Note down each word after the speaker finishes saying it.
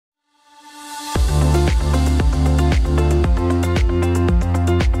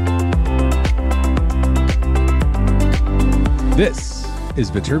This is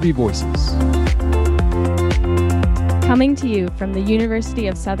Viterbi Voices. Coming to you from the University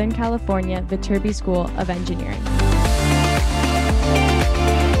of Southern California, Viterbi School of Engineering.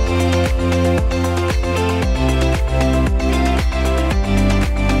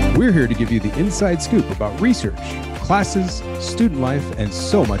 We're here to give you the inside scoop about research, classes, student life, and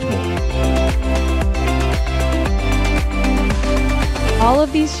so much more. All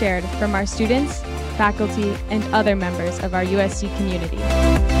of these shared from our students, faculty, and other members of our USC community.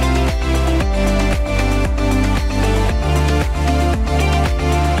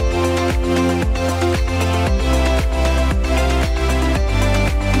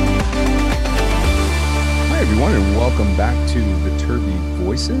 Hi, everyone, and welcome back to Viterbi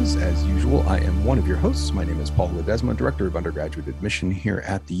Voices. As usual, I am one of your hosts. My name is Paul Ledesma, Director of Undergraduate Admission here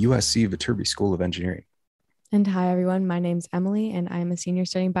at the USC Viterbi School of Engineering. And hi, everyone. My name's Emily, and I'm a senior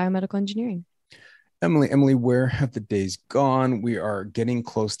studying biomedical engineering. Emily, where have the days gone? We are getting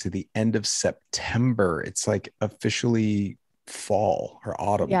close to the end of September. It's like officially fall or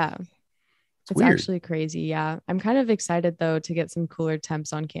autumn. Yeah, it's weird. Actually crazy. Yeah, I'm kind of excited, though, to get some cooler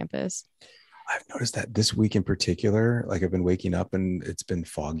temps on campus. I've noticed that this week in particular, like I've been waking up and it's been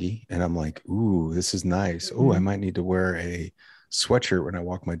foggy and I'm like, ooh, this is nice. Mm-hmm. Oh, I might need to wear a sweatshirt when I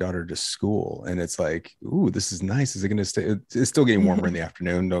walk my daughter to school. And it's like, ooh, this is nice. Is it going to stay? It's still getting warmer in the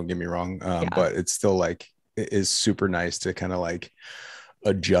afternoon. Don't get me wrong. But it's still like, it is super nice to kind of like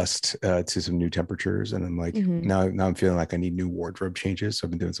adjust to some new temperatures. And I'm like, now I'm feeling like I need new wardrobe changes. So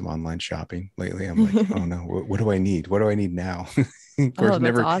I've been doing some online shopping lately. I'm like, oh no, what do I need? What do I need now? Of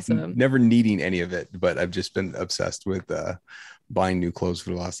course, never needing any of it, but I've just been obsessed with buying new clothes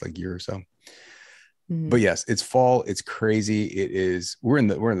for the last like year or so. But yes, it's fall. It's crazy. It is. We're in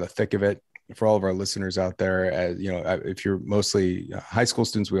the thick of it. For all of our listeners out there, as you know, if you're mostly high school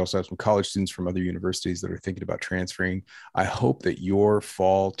students, we also have some college students from other universities that are thinking about transferring. I hope that your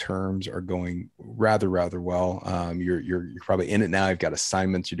fall terms are going rather well. You're probably in it now. You've got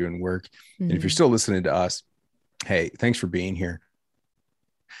assignments. You're doing work, and if you're still listening to us, hey, thanks for being here.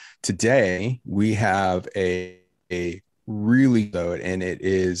 Today we have a really good, and it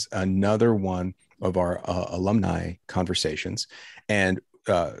is another one of our alumni conversations. And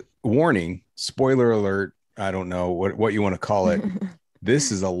warning, spoiler alert, I don't know what you want to call it.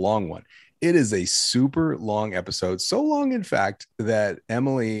 This is a long one. It is a super long episode. So long, in fact, that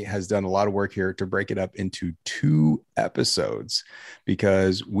Emily has done a lot of work here to break it up into 2 episodes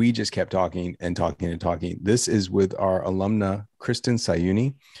because we just kept talking and talking and talking. This is with our alumna, Kristin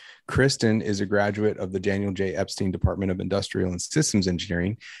Sahyouni. Kristin is a graduate of the Daniel J. Epstein Department of Industrial and Systems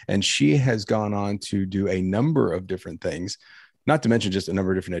Engineering, and she has gone on to do a number of different things, not to mention just a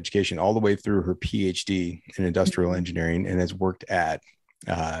number of different education, all the way through her PhD in industrial engineering, and has worked at,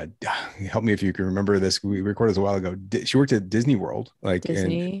 help me if you can remember this, we recorded this a while ago. She worked at Disney World, like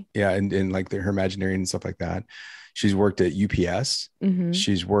Disney. And like her Imagineering and stuff like that. She's worked at UPS.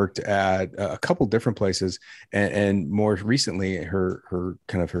 She's worked at a couple different places, and more recently, her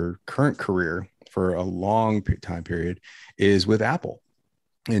current career for a long time period is with Apple,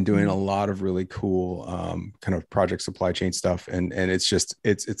 and doing a lot of really cool kind of project supply chain stuff, and it's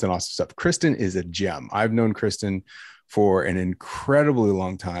an awesome stuff. Kristin is a gem. I've known Kristin for an incredibly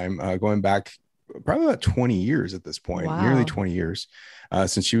long time, going back probably about 20 years at this point. Wow. Nearly 20 years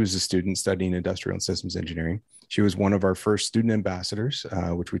since she was a student studying industrial and systems engineering. She was one of our first student ambassadors,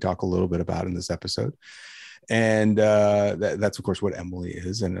 which we talk a little bit about in this episode. And that's, of course, what Emily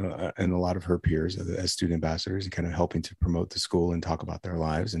is, and a lot of her peers as student ambassadors, and kind of helping to promote the school and talk about their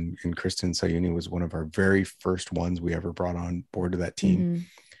lives. And Kristin Sahyouni was one of our very first ones we ever brought on board to that team.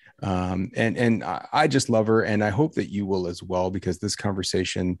 And I just love her, and I hope that you will as well, because this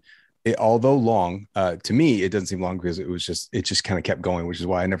conversation, although long, to me, it doesn't seem long because it just kind of kept going, which is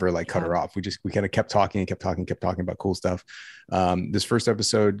why I never cut her off. We kind of kept talking about cool stuff. This first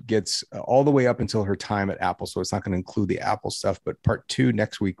episode gets all the way up until her time at Apple, so it's not going to include the Apple stuff, but part 2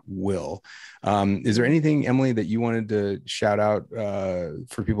 next week will. Is there anything, Emily, that you wanted to shout out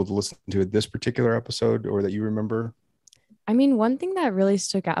for people to listen to this particular episode, or that you remember? I mean, one thing that really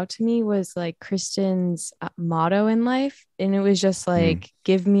stuck out to me was like Kristin's motto in life. And it was just like,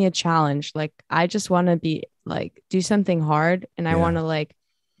 give me a challenge. Like, I just want to be like, do something hard. And I want to I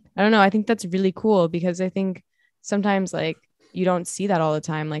don't know. I think that's really cool, because I think sometimes like you don't see that all the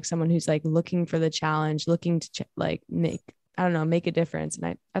time. Like someone who's like looking for the challenge, looking to make a difference.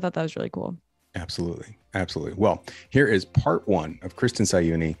 And I thought that was really cool. Absolutely. Absolutely. Well, here is part one of Kristin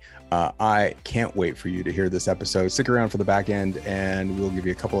Sahyouni. I can't wait for you to hear this episode. Stick around for the back end, and we'll give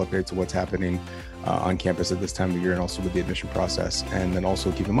you a couple updates of what's happening on campus at this time of year and also with the admission process. And then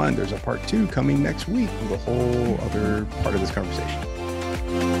also keep in mind, there's a part two coming next week with a whole other part of this conversation.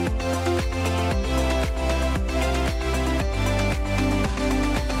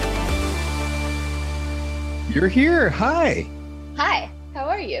 You're here. Hi. Hi. How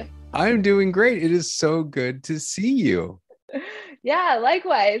are you? I'm doing great. It is so good to see you. Yeah,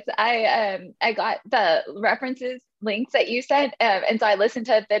 likewise. I got the references links that you sent, and so I listened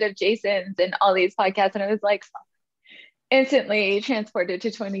to a bit of Jason's and all these podcasts, and it was like instantly transported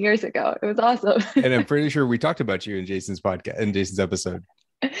to 20 years ago. It was awesome. And I'm pretty sure we talked about you in Jason's podcast, in Jason's episode.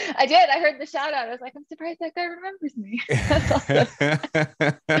 I did. I heard the shout out. I was like, I'm surprised that guy remembers me. That's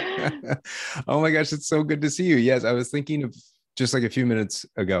awesome. Oh my gosh, it's so good to see you. Yes, I was thinking of just like a few minutes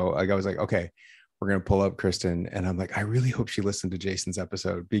ago, like I was like, okay, we're going to pull up Kristin. And I'm like, I really hope she listened to Jason's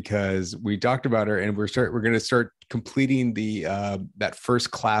episode, because we talked about her and we're going to start completing the, that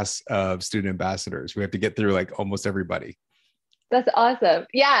first class of student ambassadors. We have to get through like almost everybody. That's awesome.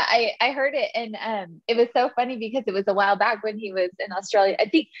 Yeah, I heard it. And it was so funny because it was a while back when he was in Australia. I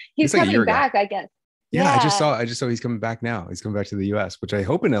think he's like coming back, I guess. Yeah, I just saw he's coming back now. He's coming back to the US, which I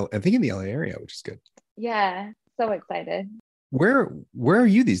hope I think in the LA area, which is good. Yeah, so excited. Where are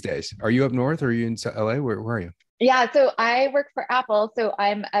you these days? Are you up north or are you in LA? Where are you? Yeah, so I work for Apple, so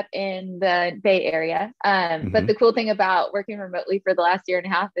I'm up in the Bay Area. But the cool thing about working remotely for the last year and a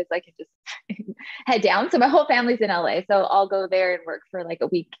half is I can just head down. So my whole family's in LA, so I'll go there and work for like a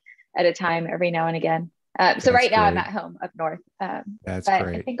week at a time every now and again. So right now I'm at home up north. That's but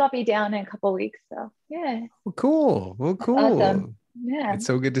great. I think I'll be down in a couple of weeks. So yeah. Well, cool. Well, cool. Awesome. Yeah, it's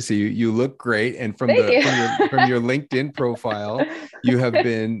so good to see you. You look great, and from your LinkedIn profile, you have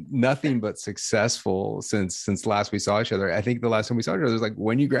been nothing but successful since last we saw each other. I think the last time we saw each other was like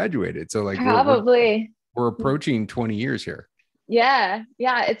when you graduated. So like probably we're approaching 20 years here. Yeah.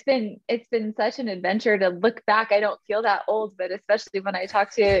 It's been such an adventure to look back. I don't feel that old, but especially when I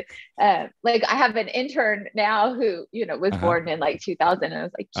talk to, like I have an intern now who, was born in like 2000. And I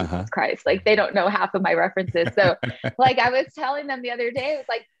was like, Jesus Christ, like they don't know half of my references. So like I was telling them the other day, it was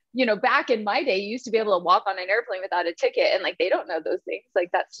like, back in my day, you used to be able to walk on an airplane without a ticket. And like, they don't know those things. Like,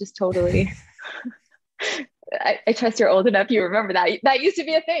 that's just totally, I trust you're old enough. You remember that used to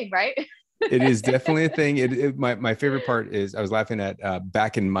be a thing, right? It is definitely a thing. My favorite part is I was laughing at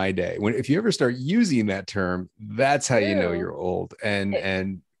back in my day, if you ever start using that term, that's how you know you're old.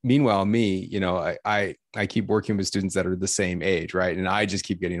 And meanwhile, me, I keep working with students that are the same age, right? And I just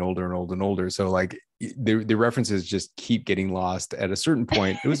keep getting older and older and older. So like the references just keep getting lost. At a certain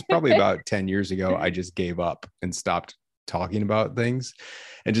point, it was probably about 10 years ago, I just gave up and stopped talking about things,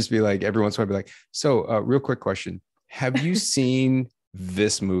 and just be like, every once in a while, be like, so real quick question. Have you seen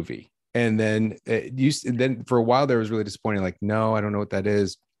this movie? And then then for a while there was really disappointing. Like, no, I don't know what that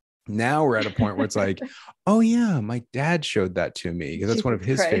is. Now we're at a point where it's like, oh yeah, my dad showed that to me because that's one of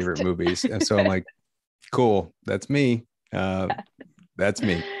his favorite movies. And so I'm like, cool, that's me. That's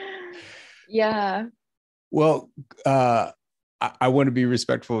me. Yeah. Well, I want to be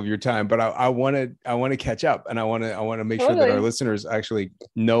respectful of your time, but I want to catch up, and I want to make sure that our listeners actually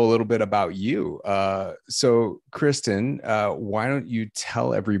know a little bit about you. So Kristin, why don't you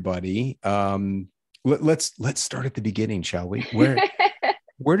tell everybody? Let's start at the beginning, shall we?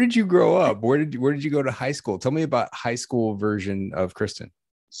 Where did you grow up? Where did you go to high school? Tell me about high school version of Kristin.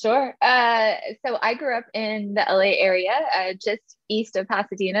 Sure. So I grew up in the LA area, just east of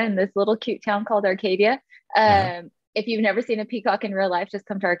Pasadena, in this little cute town called Arcadia. If you've never seen a peacock in real life, just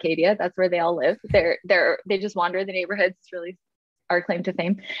come to Arcadia. That's where they all live. They just wander the neighborhoods. It's really our claim to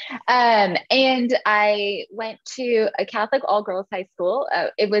fame. And I went to a Catholic all-girls high school.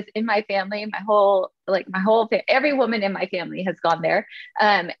 It was in my family. Every woman in my family has gone there.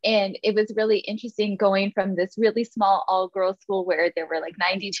 And it was really interesting going from this really small all-girls school where there were like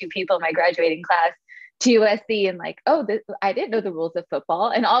 92 people in my graduating class to USC, and like, I didn't know the rules of football.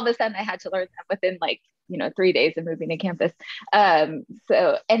 And all of a sudden I had to learn them within 3 days of moving to campus. And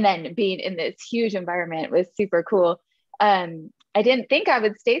then being in this huge environment was super cool. I didn't think I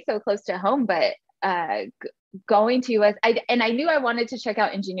would stay so close to home, but going to US, I knew I wanted to check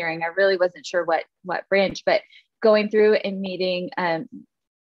out engineering. I really wasn't sure what branch, but going through and meeting,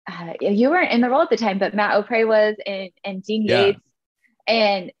 you weren't in the role at the time, but Matt O'Prey was, and Dean Yates.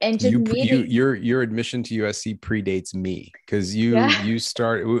 And just your admission to USC predates me, because you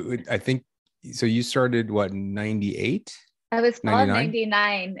started, I think, so you started what, 98? I was fall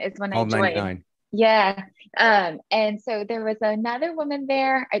 99 is when I joined. 99. Yeah. And so there was another woman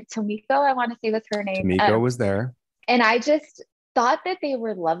there, Tomiko, I want to say was her name. Tamiko was there. And I just thought that they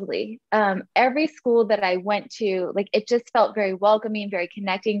were lovely. Every school that I went to, like it just felt very welcoming, very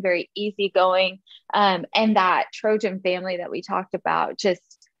connecting, very easygoing. And that Trojan family that we talked about, just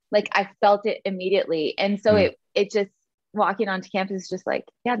like I felt it immediately. And so it just walking onto campus is just like,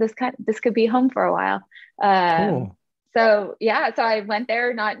 yeah, this could be home for a while. Cool. So yeah, so I went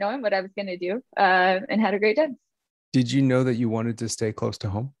there not knowing what I was going to do, and had a great time. Did you know that you wanted to stay close to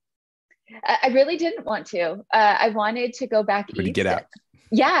home? I really didn't want to. I wanted to go back Or to east. get out?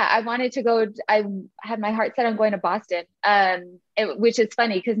 Yeah, I wanted to go. I had my heart set on going to Boston, which is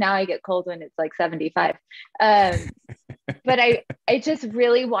funny because now I get cold when it's like 75. But I just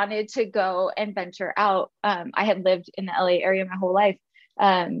really wanted to go and venture out. I had lived in the LA area my whole life,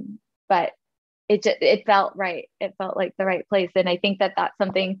 but it felt right. It felt like the right place, and I think that that's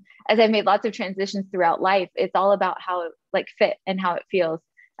something. As I've made lots of transitions throughout life, it's all about how it like fit and how it feels,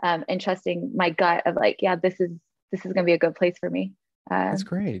 and trusting my gut of like, yeah, this is going to be a good place for me. That's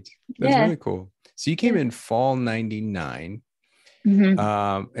great. That's really cool. So you came in fall 99.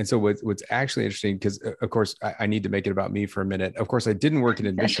 And so what's actually interesting, because of course I need to make it about me for a minute. Of course, I didn't work in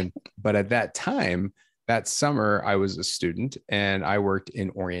admission, but at that time, that summer, I was a student and I worked in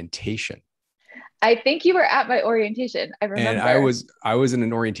orientation. I think you were at my orientation. I remember. And I was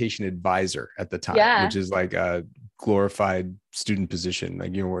an orientation advisor at the time, which is like a glorified student position.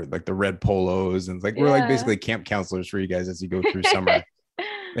 Like, you know, we're like the red polos and like, we're like basically camp counselors for you guys as you go through summer.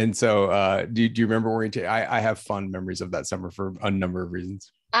 And so, do you remember orientation? I have fond memories of that summer for a number of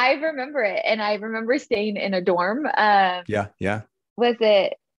reasons. I remember it. And I remember staying in a dorm. Yeah. Was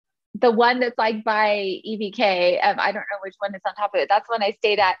it the one that's like by EVK? I don't know which one is on top of it. That's when I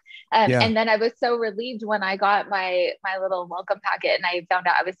stayed at. And then I was so relieved when I got my little welcome packet and I found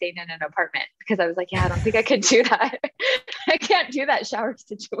out I was staying in an apartment, because I was like, yeah, I don't think I could do that. I can't do that shower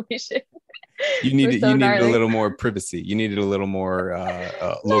situation. You needed a little more privacy. You needed a little more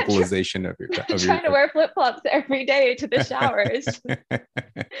localization of your. Trying to wear flip flops every day to the showers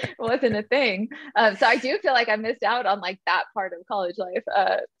wasn't a thing. So I do feel like I missed out on like that part of college life.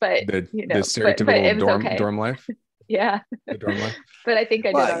 But the stereotypical dorm life. Yeah. The dorm life. But I think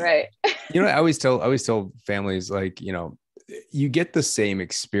I did all right. You know, I always tell families, like, you know, you get the same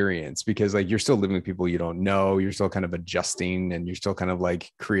experience because like you're still living with people you don't know, you're still kind of adjusting and you're still kind of like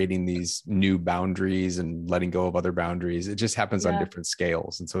creating these new boundaries and letting go of other boundaries. It just happens on different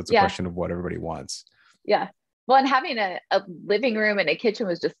scales. And so it's a question of what everybody wants. Yeah. Well, and having a living room and a kitchen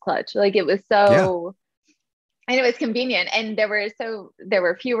was just clutch. Like it was so, and it was convenient. And there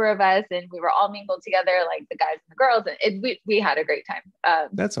were fewer of us and we were all mingled together, like the guys and the girls. And we had a great time.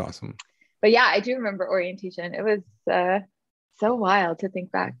 That's awesome. But yeah, I do remember orientation. It was so wild to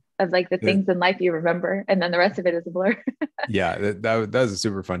think back of like the things in life you remember, and then the rest of it is a blur. Yeah, that was a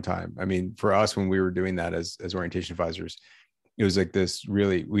super fun time. I mean, for us, when we were doing that as orientation advisors, it was like this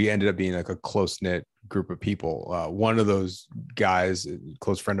really, we ended up being like a close-knit group of people. One of those guys, a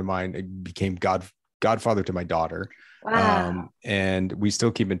close friend of mine, became godfather to my daughter. Wow. And we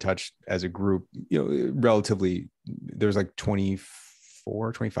still keep in touch as a group, you know, relatively. There's like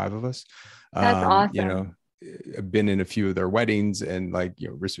 24, 25 of us. That's awesome. You know, I've been in a few of their weddings, and like, you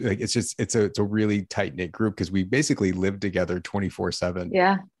know, like it's a really tight knit group because we basically lived together 24/7.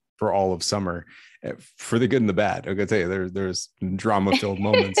 Yeah. For all of summer, for the good and the bad. I gotta tell you, there's drama filled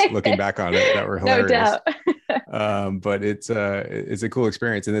moments looking back on it that were hilarious. No doubt. But it's a cool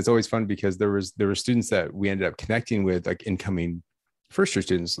experience, and it's always fun because there were students that we ended up connecting with, like incoming first year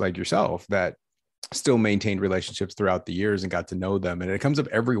students like yourself, that still maintained relationships throughout the years and got to know them. And it comes up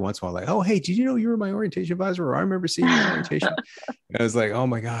every once in a while, like, oh, hey, did you know you were my orientation advisor? Or I remember seeing you in orientation. And I was like, oh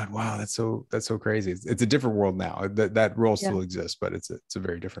my God, wow, that's so crazy. It's a different world now. That role still exists, but it's a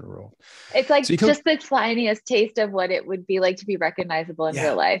very different role. It's like just the tiniest taste of what it would be like to be recognizable in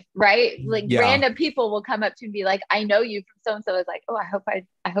real life, right? Like random people will come up to me and be like, I know you from so-and-so. It's like, oh, I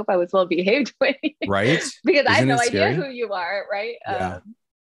hope I was well behaved when right? Because I have no idea who you are, right? Yeah.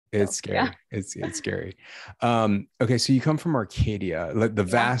 It's scary. Yeah. It's scary. Okay. So you come from Arcadia, like the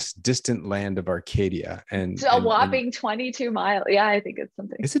vast distant land of Arcadia, and it's a whopping 22 miles. Yeah. I think it's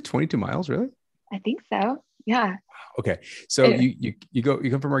something. Is it 22 miles? Really? I think so. Yeah. Okay. So you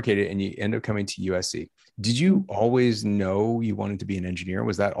come from Arcadia and you end up coming to USC. Did you always know you wanted to be an engineer?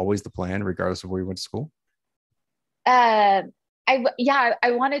 Was that always the plan, regardless of where you went to school? I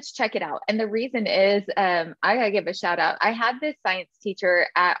I wanted to check it out. And the reason is, I gotta give a shout out. I had this science teacher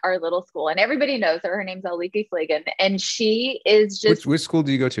at our little school, and everybody knows her. Her name's Aliki Flagan, and she is just. Which school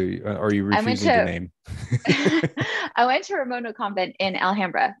do you go to? Are you refusing to name? I went to Ramona Convent in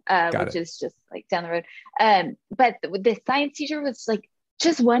Alhambra, which is just like down the road. But the science teacher was like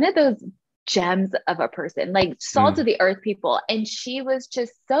just one of those gems of a person, like salt of the earth people. And she was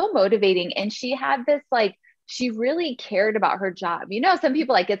just so motivating. And she had this like, she really cared about her job. You know, some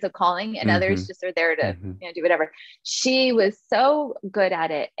people like it's a calling and others just are there to do whatever. She was so good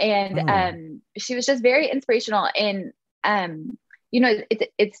at it. And she was just very inspirational. And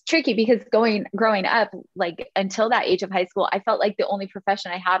it's tricky because growing up, like until that age of high school, I felt like the only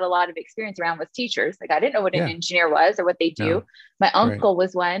profession I had a lot of experience around was teachers. Like I didn't know what an engineer was or what they do. No. My uncle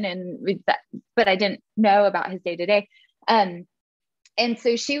was one, but I didn't know about his day to day. And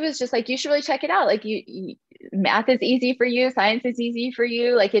so she was just like, you should really check it out. Like you math is easy for you. Science is easy for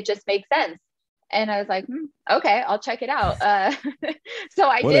you. Like it just makes sense. And I was like, okay, I'll check it out. So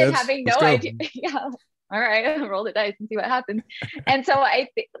I did, having no idea. Yeah. All right, I'll roll the dice and see what happens. And so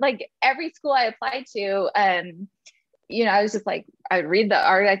like every school I applied to, I was just like, I would read the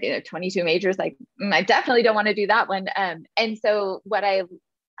I think 22 majors, like, I definitely don't want to do that one. And so what I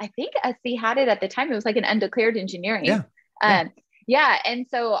think SC had it at the time, it was like an undeclared engineering. Yeah. And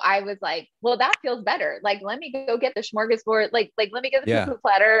so I was like, well, that feels better. Like, let me go get the smorgasbord. Like, let me get the poo-poo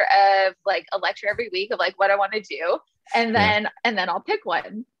platter of like a lecture every week of like what I want to do. And then I'll pick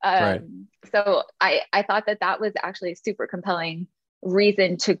one. So I thought that was actually a super compelling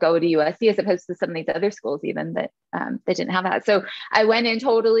reason to go to USC as opposed to some of these other schools, even that didn't have that. So I went in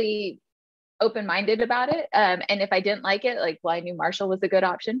totally open-minded about it. And if I didn't like it, like, well, I knew Marshall was a good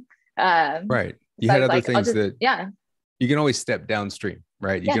option. You had other things you can always step downstream,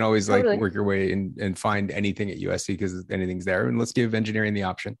 right? You can always like work your way in and find anything at USC because anything's there. And let's give engineering the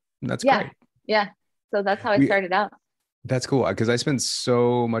option. And that's great. Yeah. So that's how I started out. That's cool. Because I spend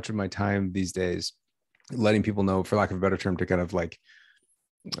so much of my time these days letting people know, for lack of a better term, to kind of like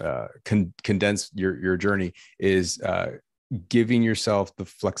condense your journey is giving yourself the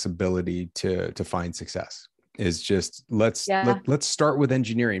flexibility to find success. Is just let's start with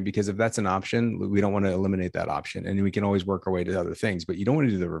engineering, because if that's an option, we don't want to eliminate that option, and we can always work our way to other things. But you don't want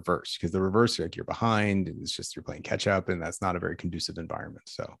to do the reverse, because the reverse, like, you're behind, and it's just you're playing catch up, and that's not a very conducive environment.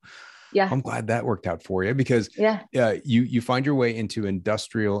 So I'm glad that worked out for you, because you find your way into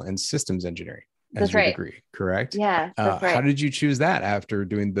industrial and systems engineering as your degree, correct? Yeah. That's right. How did you choose that after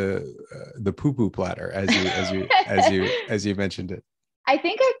doing the poo-poo platter as you mentioned it? I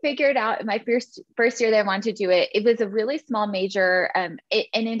think I figured out in my first year that I wanted to do it. It was a really small major. And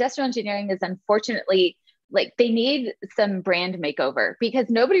industrial engineering is unfortunately, like, they need some brand makeover because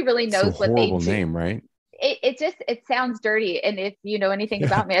nobody really knows what they do. Horrible name, right? It sounds dirty. And if you know anything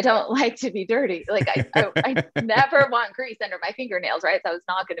about me, I don't like to be dirty. Like I never want grease under my fingernails, right? So I was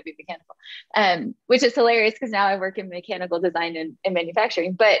not going to be mechanical, which is hilarious because now I work in mechanical design and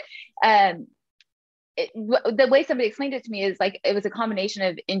manufacturing. But the way somebody explained it to me is like, it was a combination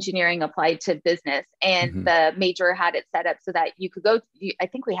of engineering applied to business, and the major had it set up so that you could go, I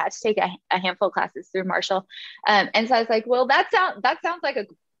think we had to take a handful of classes through Marshall. And so I was like, well, that sounds like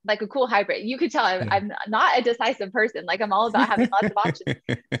a cool hybrid. You could tell I'm not a decisive person. Like, I'm all about having lots of options.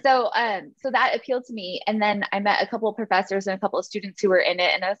 So that appealed to me. And then I met a couple of professors and a couple of students who were in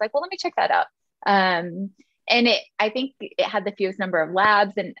it. And I was like, well, let me check that out. And I think it had the fewest number of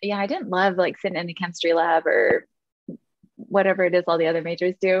labs, and I didn't love like sitting in a chemistry lab or whatever it is all the other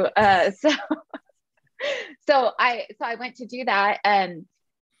majors do. So I went to do that.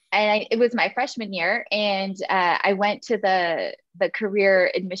 It was my freshman year, and I went to the career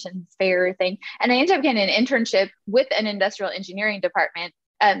admissions fair thing, and I ended up getting an internship with an industrial engineering department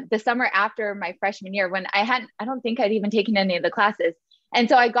the summer after my freshman year, when I don't think I'd even taken any of the classes. And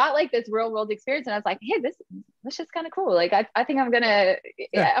so I got like this real world experience, and I was like, hey, this is kind of cool. Like, I think I'm going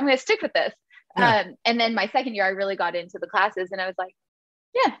to stick with this. And then my second year, I really got into the classes, and I was like,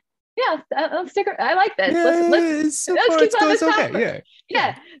 I'll stick. I like this. Let's keep on this path.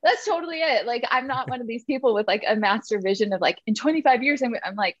 Yeah, that's totally it. Like, I'm not one of these people with like a master vision of like, in 25 years, I'm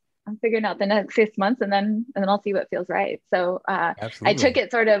like, I'm figuring out the next 6 months, and then I'll see what feels right. So I took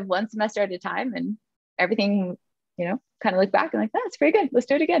it sort of one semester at a time, and everything, kind of look back and like, that's pretty good. Let's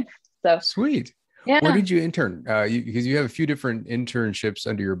do it again. So sweet. Yeah. Where did you intern? Because you have a few different internships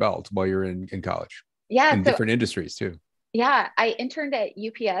under your belt while you're in college. Yeah. In different industries too. Yeah. I interned at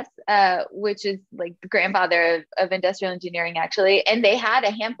UPS, which is like the grandfather of industrial engineering, actually. And they had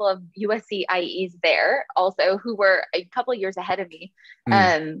a handful of USC IEs there also, who were a couple of years ahead of me.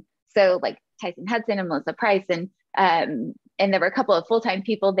 So like Tyson Hudson and Melissa Price, and and there were a couple of full-time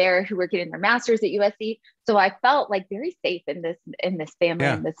people there who were getting their masters at USC. So I felt like very safe in this family,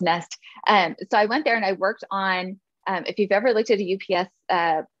 in this nest. So I went there and I worked on, if you've ever looked at a UPS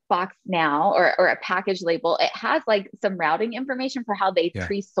box now, or a package label, it has like some routing information for how they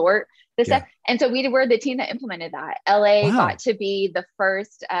pre-sort the stuff. And so we were the team that implemented that. LA got to be the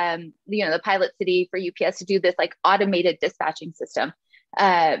first, the pilot city for UPS to do this like automated dispatching system.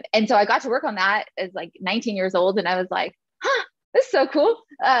 And so I got to work on that as like 19 years old. And I was like, huh, this is so cool.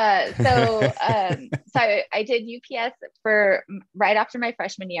 So I did UPS for right after my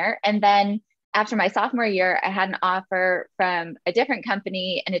freshman year. And then after my sophomore year, I had an offer from a different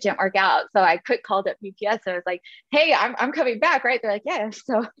company and it didn't work out. So I called up UPS and I was like, hey, I'm coming back, right? They're like, yeah.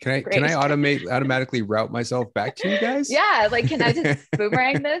 So can I automatically route myself back to you guys? Yeah. Like, can I just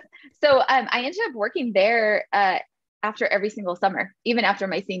boomerang this? So I ended up working there after every single summer, even after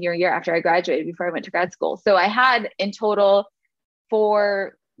my senior year, after I graduated, before I went to grad school. So I had in total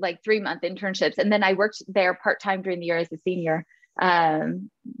 4 like 3-month internships. And then I worked there part-time during the year as a senior.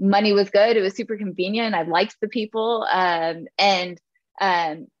 Money was good. It was super convenient. I liked the people. So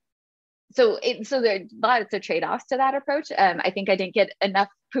there are lots of trade-offs to that approach. I think I didn't get enough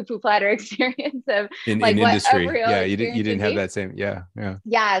poo-poo platter experience of in industry. Yeah. You didn't have that same. Yeah.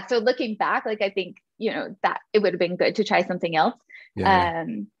 So looking back, like, I think, that it would have been good to try something else.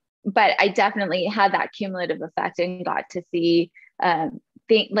 But I definitely had that cumulative effect and got to see,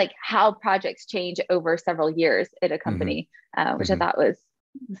 like how projects change over several years at a company, which I thought was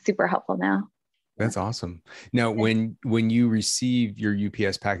super helpful now. That's awesome. Now, when you receive your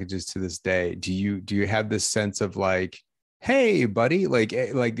UPS packages to this day, do you have this sense of like, hey, buddy, like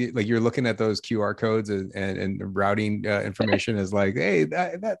you're looking at those QR codes and routing information is like, hey,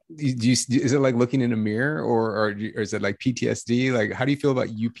 is it like looking in a mirror or is it like PTSD? Like, how do you feel about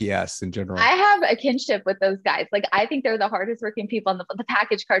UPS in general? I have a kinship with those guys. Like, I think they're the hardest working people on the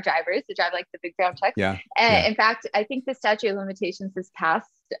package car drivers to drive like the big brown trucks. In fact, I think the statute of limitations has passed.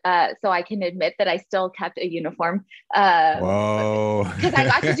 So I can admit that I still kept a uniform. Whoa. Because I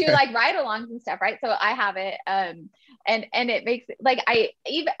got to do like ride-alongs and stuff, right? So I have it. And it makes it like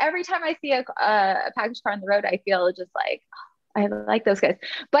every time I see a package car on the road, I feel just like, oh, I like those guys.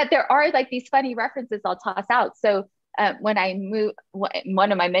 But there are like these funny references I'll toss out. So when I moved,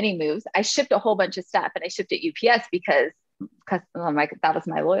 one of my many moves, I shipped a whole bunch of stuff and I shipped it UPS because that was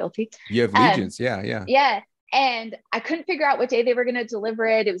my loyalty. You have allegiance. Yeah. And I couldn't figure out what day they were going to deliver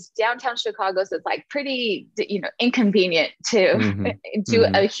it. It was downtown Chicago. So it's like pretty, inconvenient to do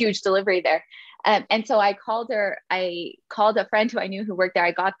a huge delivery there. And so I called a friend who I knew who worked there.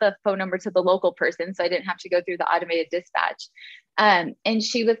 I got the phone number to the local person, so I didn't have to go through the automated dispatch. And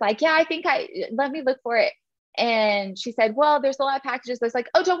she was like, yeah, let me look for it. And she said, well, there's a lot of packages. I was like,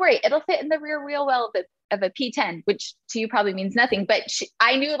 oh, don't worry. It'll fit in the rear wheel well of a P10, which to you probably means nothing, but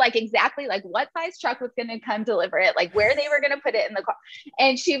I knew like exactly like what size truck was going to come deliver it, like where they were going to put it in the car.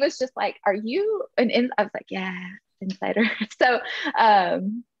 And she was just like, are you I was like, yeah, insider. So,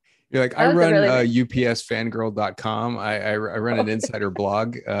 you're like, I run upsfangirl.com. I run an insider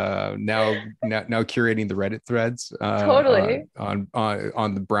blog, now curating the Reddit threads, totally on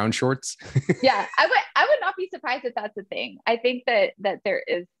the brown shorts. Yeah. I would not be surprised if that's a thing. I think that there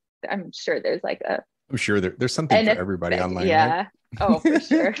is, I'm sure there's like I'm sure there's something for everybody online. Yeah. Right? Oh, for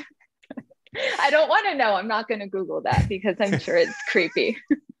sure. I don't want to know. I'm not going to Google that because I'm sure it's creepy.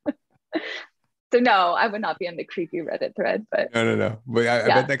 So no, I would not be on the creepy Reddit thread, but no. But I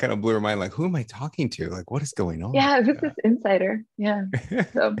bet that kind of blew her mind. Like, who am I talking to? Like, what is going on? Yeah, this is insider. Yeah.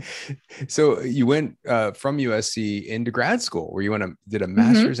 So you went from USC into grad school where you did a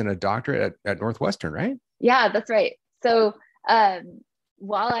master's and a doctorate at Northwestern, right? Yeah, that's right. So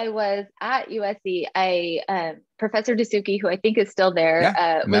while I was at USC, Professor Dasuki, who I think is still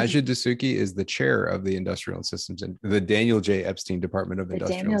there. Majid Dasuki is the chair of the Industrial Systems and the Daniel J. Epstein Department of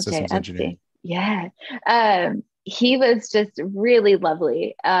Industrial Systems Engineering. Yeah. He was just really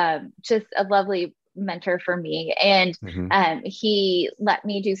lovely. Just a lovely mentor for me. And he let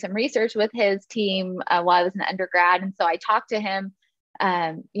me do some research with his team while I was an undergrad. And so I talked to him,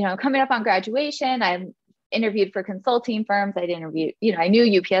 coming up on graduation. I'm interviewed for consulting firms. I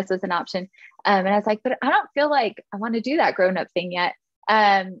knew UPS was an option. And I was like, but I don't feel like I want to do that grown-up thing yet.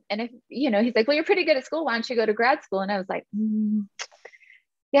 And if, he's like, well, you're pretty good at school. Why don't you go to grad school? And I was like,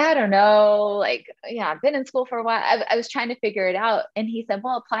 yeah, I don't know. Like, yeah, I've been in school for a while. I was trying to figure it out. And he said,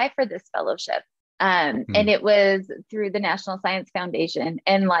 well, apply for this fellowship. And it was through the National Science Foundation,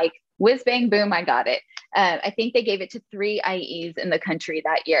 and like whiz bang boom, I got it. I think they gave it to 3 IEs in the country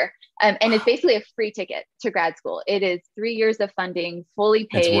that year. And it's basically a free ticket to grad school. It is 3 years of funding, fully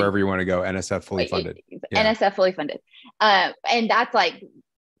paid. It's wherever you want to go. NSF fully funded. NSF fully funded. And that's like,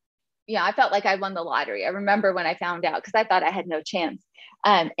 yeah, I felt like I won the lottery. I remember when I found out, because I thought I had no chance.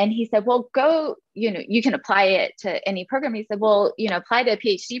 And he said, well, go, you can apply it to any program. He said, well, apply to a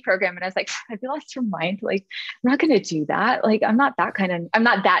PhD program. And I was like, have you lost your mind? Like, I'm not going to do that. Like, I'm not that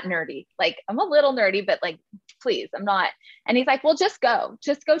nerdy. Like, I'm a little nerdy, but like, please, I'm not. And he's like, well, just go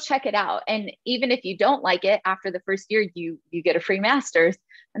check it out. And even if you don't like it after the first year, you get a free master's.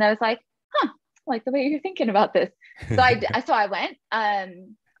 And I was like, I like the way you're thinking about this. So I went,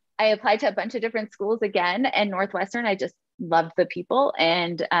 I applied to a bunch of different schools again, and Northwestern, I just loved the people,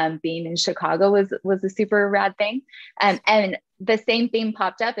 and being in Chicago was a super rad thing. And the same thing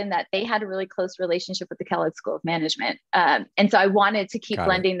popped up in that they had a really close relationship with the Kellogg School of Management. And so I wanted to keep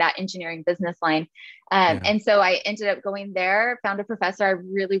blending that engineering business line. And so I ended up going there, found a professor I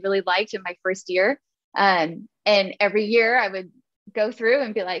really, really liked in my first year. And every year I would go through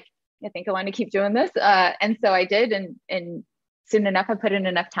and be like, I think I want to keep doing this. And so I did. And soon enough, I put in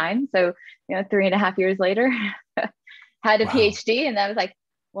enough time. So, 3.5 years later, had a PhD, and I was like,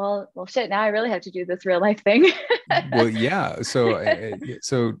 well, shit, now I really have to do this real life thing. Well, yeah.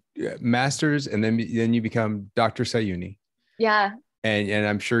 So master's, and then you become Dr. Sahyouni. Yeah. And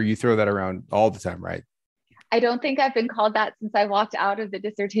I'm sure you throw that around all the time, right? I don't think I've been called that since I walked out of the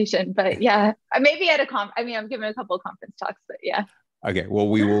dissertation, but yeah, maybe at I'm giving a couple of conference talks, but yeah. Okay. Well,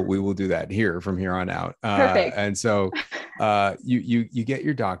 we will do that from here on out. Perfect. And so you get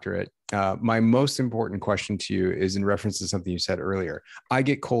your doctorate. My most important question to you is in reference to something you said earlier. I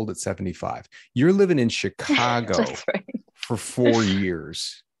get cold at 75. You're living in Chicago for 4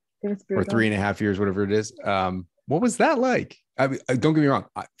 years or 3.5 years, whatever it is. What was that like? Don't get me wrong.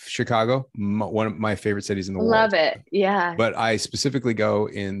 Chicago, one of my favorite cities in the world. Love it. Yeah. But I specifically go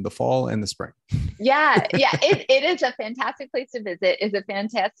in the fall and the spring. Yeah. It is a fantastic place to visit. It's a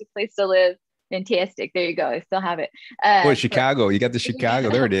fantastic place to live. Fantastic. There you go. I still have it. Chicago. You got the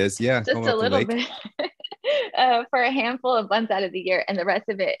Chicago. There it is. Yeah. Just a little bit. For a handful of months out of the year, and the rest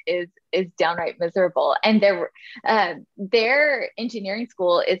of it is downright miserable. And their engineering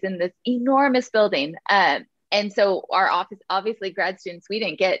school is in this enormous building. And so our office, obviously grad students, we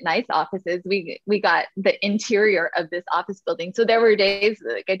didn't get nice offices. We got the interior of this office building. So there were days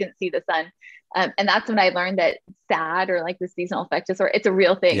like I didn't see the sun. And that's when I learned that SAD, or like the seasonal affective disorder, it's a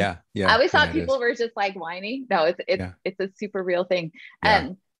real thing. Yeah. I always thought people were just like whiny. No, it's a super real thing.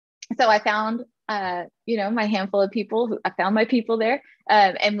 Yeah. So I found, my handful of people. I found my people there,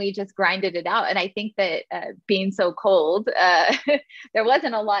 and we just grinded it out. And I think that being so cold, there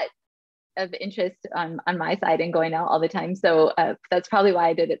wasn't a lot of interest on my side in going out all the time. So that's probably why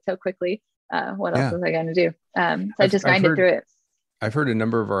I did it so quickly. What else was I going to do? So I just grinded through it. I've heard a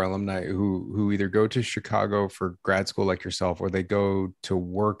number of our alumni who either go to Chicago for grad school like yourself, or they go to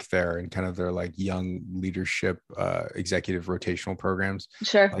work there in kind of their like young leadership executive rotational programs.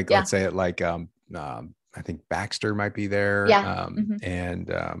 Sure. Like let's say it like I think Baxter might be there. Yeah.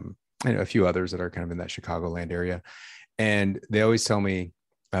 And I know a few others that are kind of in that Chicagoland area. And they always tell me,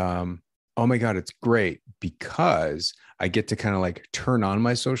 oh my God, it's great because I get to kind of like turn on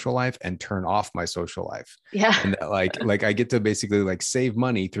my social life and turn off my social life. Yeah. And like I get to basically like save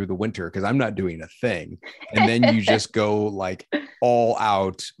money through the winter because I'm not doing a thing. And then you just go like all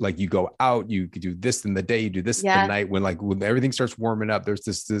out, like you go out, you could do this in the day, you do this at the night. When everything starts warming up, there's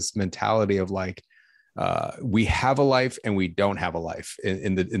this mentality of like, we have a life and we don't have a life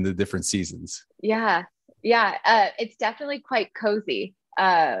in the different seasons. Yeah. It's definitely quite cozy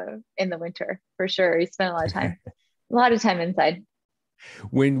in the winter for sure. You spend a lot of time inside.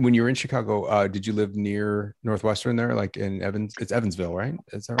 When you were in Chicago, did you live near Northwestern there, like in It's Evansville, right?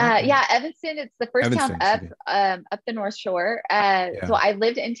 Is that right? Yeah, Evanston. It's the first town up the North Shore. So I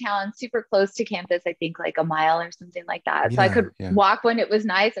lived in town, super close to campus. I think like a mile or something like that. So I could walk when it was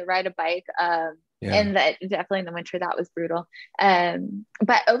nice, or ride a bike. And that definitely in the winter that was brutal.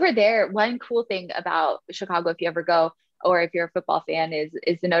 But over there, one cool thing about Chicago, if you ever go, or if you're a football fan, is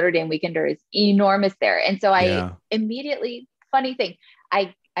the Notre Dame Weekender is enormous there. And so I immediately, funny thing,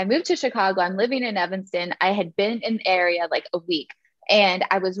 I moved to Chicago. I'm living in Evanston. I had been in the area like a week, and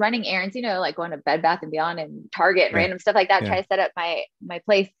I was running errands, like going to Bed Bath & Beyond and Target and random stuff like that, try to set up my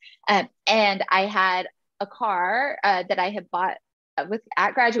place. And I had a car that I had bought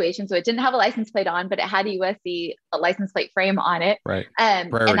at graduation. So it didn't have a license plate on, but it had a USC license plate frame on it. Right.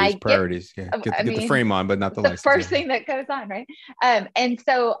 Priorities. Get the frame on, but not the license. The first thing that goes on. Right. And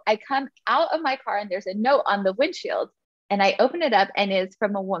so I come out of my car and there's a note on the windshield, and I opened it up, and it's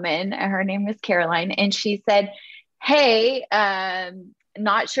from a woman. Her name was Caroline. And she said, hey,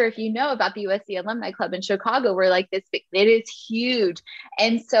 not sure if you know about the USC Alumni Club in Chicago. We're like this big, it is huge.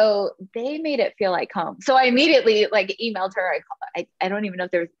 And so they made it feel like home. So I immediately like emailed her. I don't even know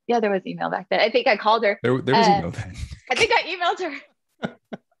if there was email back then. I think I called her. There was email then. I think I emailed her.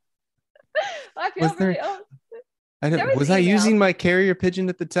 I feel really old. Was I using my carrier pigeon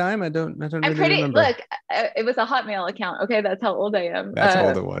at the time? I don't really remember. Look, it was a Hotmail account. Okay. That's how old I am. That's how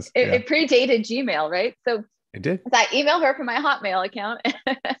old it was. It predated Gmail, right? So it did. So I emailed her from my Hotmail account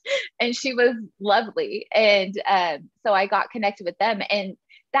and she was lovely. And so I got connected with them, and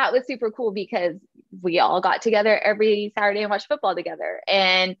that was super cool because we all got together every Saturday and watched football together.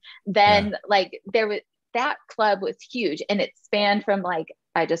 And then like that club was huge, and it spanned from like,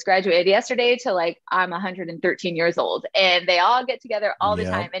 I just graduated yesterday to like, I'm 113 years old, and they all get together all the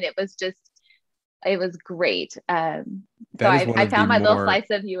time. And it was great. So I found my little slice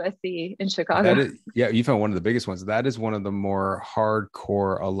of USC in Chicago. You found one of the biggest ones. That is one of the more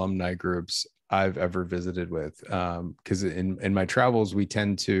hardcore alumni groups I've ever visited with. Because in my travels, we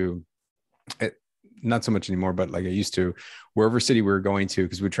tend to, not so much anymore, but like I used to, wherever city we were going to,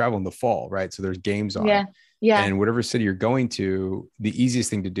 because we travel in the fall, right? So there's games on. Yeah. And whatever city you're going to, the easiest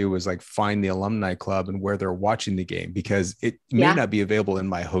thing to do was like find the alumni club and where they're watching the game, because it may not be available in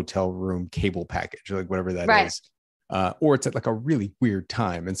my hotel room cable package or like whatever that is. Or it's at like a really weird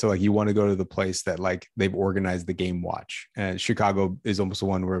time. And so like you want to go to the place that like they've organized the game watch. And Chicago is almost the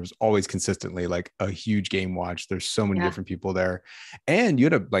one where it was always consistently like a huge game watch. There's so many different people there. And you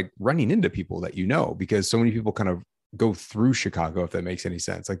end up like running into people that, because so many people kind of go through Chicago, if that makes any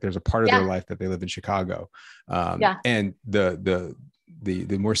sense. Like there's a part of their life that they live in Chicago. And the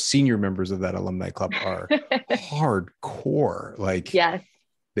more senior members of that alumni club are hardcore. Like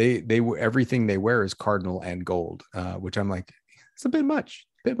they everything they wear is cardinal and gold, which I'm like, it's a bit much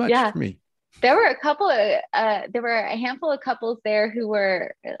for me. There were a handful of couples there who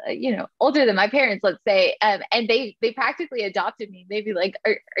were, older than my parents, let's say. And they practically adopted me. They'd be like,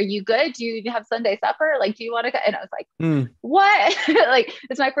 are you good? Do you have Sunday supper? Like, do you want to? And I was like, what? Like,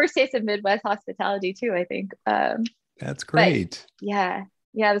 it's my first taste of Midwest hospitality too, I think. That's great. It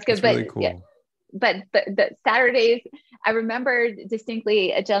was good. That's really cool. But the Saturdays, I remember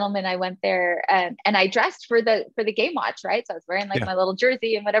distinctly a gentleman, I went there and I dressed for the game watch, right? So I was wearing like my little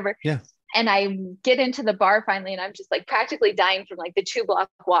jersey and whatever. Yeah. And I get into the bar finally, and I'm just like practically dying from like the 2-block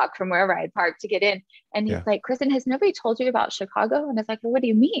walk from wherever I had parked to get in. And he's like, Kristin, has nobody told you about Chicago? And I was like, well, what do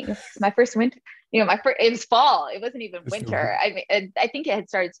you mean? It's my first winter, it was fall. It wasn't even winter. I mean, I think it had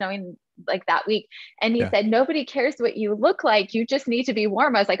started snowing like that week. And he said, nobody cares what you look like. You just need to be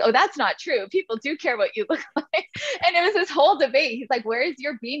warm. I was like, oh, that's not true. People do care what you look like. And it was this whole debate. He's like, where is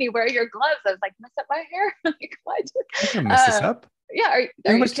your beanie? Where are your gloves? I was like, mess up my hair. Like, what? I can mess this up. Yeah.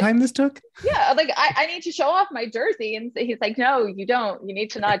 How much time this took? Yeah. Like I need to show off my jersey. And he's like, no, you don't. You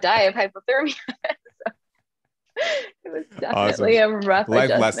need to not die of hypothermia. So it was definitely a rough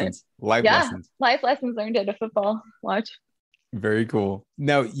adjustment. Life lessons. Life lessons learned at a football watch. Very cool.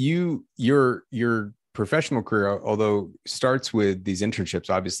 Now your professional career, although starts with these internships,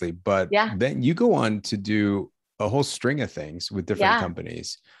 obviously, but then you go on to do a whole string of things with different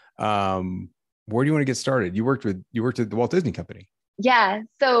companies. Where do you want to get started? You worked at the Walt Disney Company. Yeah.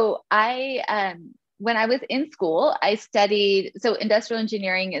 So when I was in school, I studied, so industrial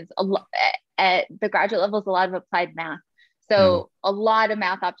engineering is at the graduate level is a lot of applied math. So a lot of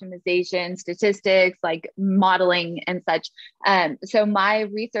math optimization, statistics, like modeling and such. So my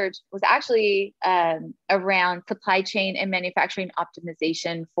research was actually around supply chain and manufacturing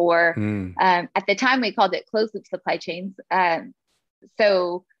optimization for, at the time we called it closed loop supply chains.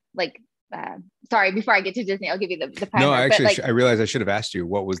 So like, sorry, before I get to Disney, I'll give you the primer. No, actually, I realized I should have asked you,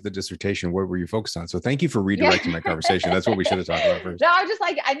 what was the dissertation? What were you focused on? So thank you for redirecting my conversation. That's what we should have talked about first. No, I'm just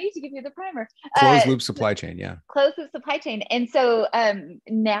like, I need to give you the primer. Closed loop supply chain. Yeah. Closed loop supply chain. And so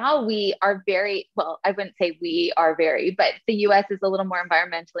now we are very, well, I wouldn't say we are very, but the US is a little more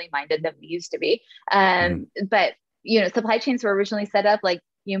environmentally minded than we used to be. But, supply chains were originally set up like,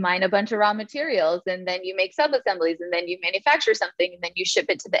 you mine a bunch of raw materials and then you make sub-assemblies and then you manufacture something and then you ship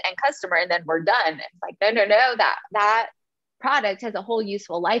it to the end customer and then we're done. It's like, no, that product has a whole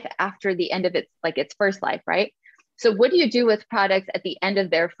useful life after the end of its first life, right? So what do you do with products at the end of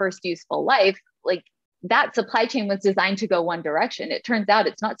their first useful life? Like that supply chain was designed to go one direction. It turns out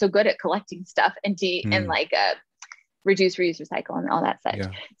it's not so good at collecting stuff and reduce, reuse, recycle and all that such. Yeah.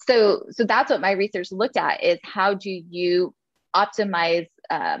 So that's what my research looked at, is how do you optimize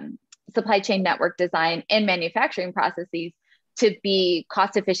supply chain network design and manufacturing processes to be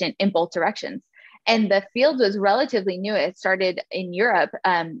cost efficient in both directions. And the field was relatively new. It started in Europe,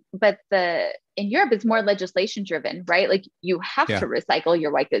 but in Europe it's more legislation driven, right? Like you have to recycle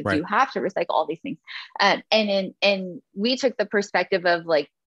your white goods, you have to recycle all these things. And we took the perspective of like,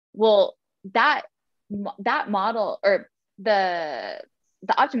 well, that model, or the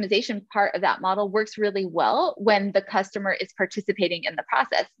optimization part of that model works really well when the customer is participating in the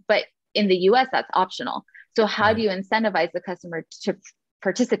process. But in the US, that's optional. So how do you incentivize the customer to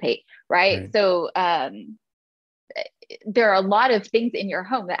participate, right? So there are a lot of things in your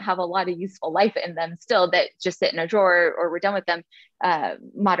home that have a lot of useful life in them still that just sit in a drawer or we're done with them.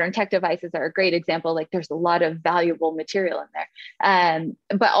 Modern tech devices are a great example. Like there's a lot of valuable material in there.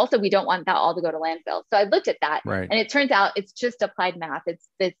 But also we don't want that all to go to landfill. So I looked at that and it turns out it's just applied math. It's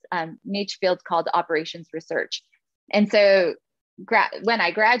this niche field called operations research. And so when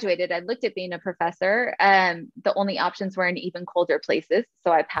I graduated, I looked at being a professor. The only options were in even colder places.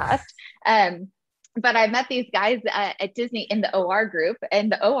 So I passed. But I met these guys at Disney in the OR group,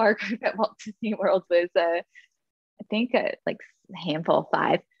 and the OR group at Walt Disney World was, I think, like a handful,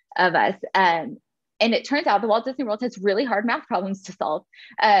 5 of us. And it turns out the Walt Disney World has really hard math problems to solve.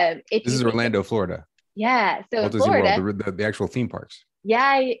 This is Orlando, Florida. Yeah. So Walt Florida, Disney World, the actual theme parks.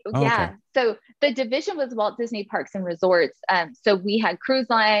 Yeah. Oh, yeah. okay. So the division was Walt Disney Parks and Resorts. So we had Cruise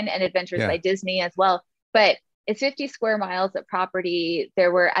Line and Adventures by Disney as well. But it's 50 square miles of property.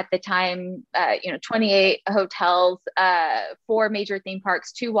 There were at the time, 28 hotels, 4 major theme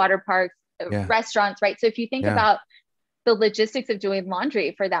parks, 2 water parks, restaurants, right? So if you think about the logistics of doing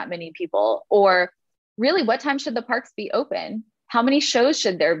laundry for that many people, or really what time should the parks be open? How many shows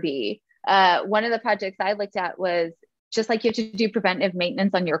should there be? One of the projects I looked at was just like you have to do preventive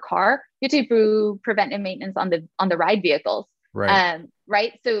maintenance on your car, you have to do preventive maintenance on the ride vehicles.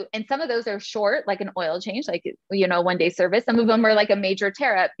 Right. So, and some of those are short, like an oil change, like, 1-day service. Some of them are like a major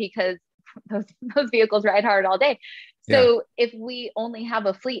tear up because those vehicles ride hard all day. So if we only have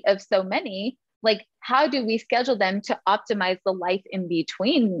a fleet of so many, like, how do we schedule them to optimize the life in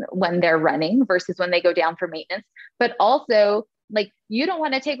between when they're running versus when they go down for maintenance? But also, like, you don't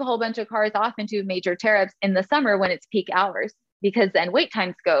want to take a whole bunch of cars off into major tear-ups in the summer when it's peak hours, because then wait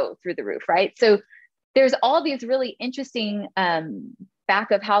times go through the roof, right? So there's all these really interesting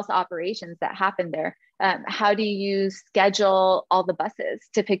back of house operations that happen there. How do you schedule all the buses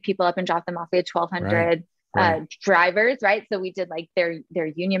to pick people up and drop them off? We had 1,200 drivers, right? So we did like their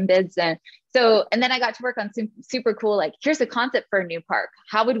union bids. And then I got to work on some super cool, like, here's a concept for a new park.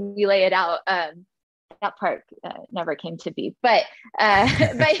 How would we lay it out? That park never came to be, but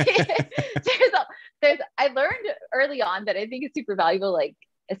I learned early on that I think is super valuable, like,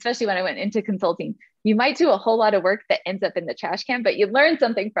 especially when I went into consulting. You might do a whole lot of work that ends up in the trash can, but you learn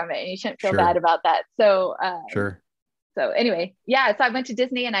something from it and you shouldn't feel bad about that. So, so anyway, so I went to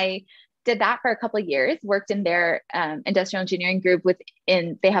Disney and I did that for a couple of years, worked in their industrial engineering group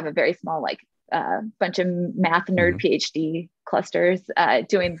they have a very small, like, bunch of math nerd PhD clusters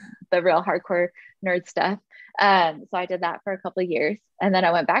doing the real hardcore nerd stuff. So I did that for a couple of years. And then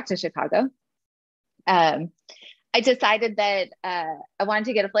I went back to Chicago. I decided that I wanted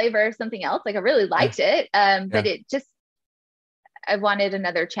to get a flavor of something else. Like, I really liked it, but I wanted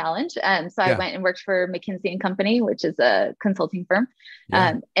another challenge. So I went and worked for McKinsey & Company, which is a consulting firm,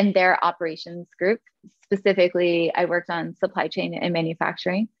 and their operations group. Specifically, I worked on supply chain and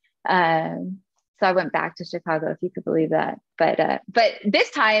manufacturing. So I went back to Chicago, if you could believe that. But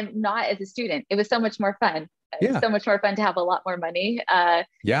this time, not as a student. It was so much more fun. It was so much more fun to have a lot more money. And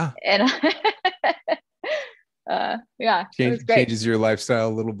it was great. Changes your lifestyle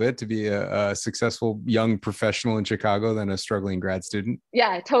a little bit to be a successful young professional in Chicago than a struggling grad student.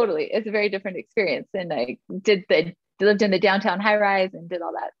 Yeah, totally. It's a very different experience. And I lived in the downtown high rise and did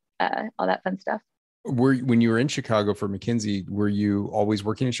all that fun stuff. When you were in Chicago for McKinsey, were you always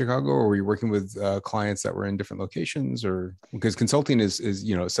working in Chicago, or were you working with clients that were in different locations? Or because consulting is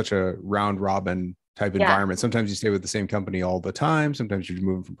such a round robin type environment. Sometimes you stay with the same company all the time. Sometimes you're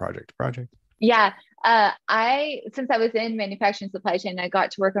moving from project to project. Yeah. Since I was in manufacturing supply chain, I got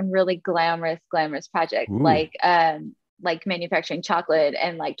to work on really glamorous projects. Ooh. like manufacturing chocolate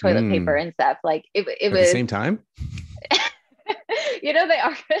and like toilet paper and stuff. Like it was at the same time. They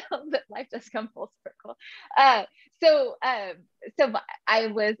are, but life does come full circle. So I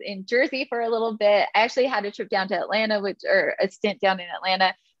was in Jersey for a little bit. I actually had a trip down to Atlanta, or a stint down in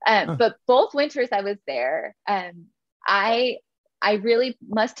Atlanta. But both winters I was there, I really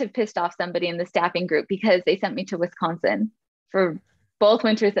must have pissed off somebody in the staffing group, because they sent me to Wisconsin for both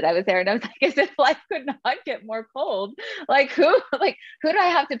winters that I was there. And I was like, as if life could not get more cold. Like who do I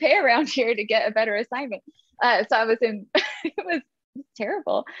have to pay around here to get a better assignment? So I was it was it's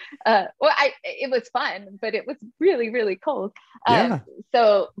terrible. It was fun, but it was really, really cold. Yeah.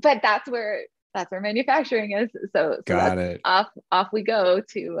 But that's where manufacturing is. So Got that's it. off we go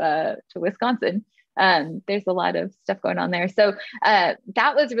to Wisconsin. There's a lot of stuff going on there. So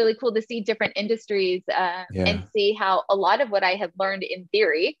that was really cool to see different industries and see how a lot of what I had learned in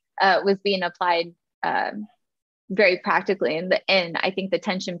theory was being applied very practically. And I think the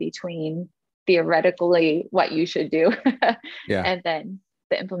tension between theoretically what you should do and then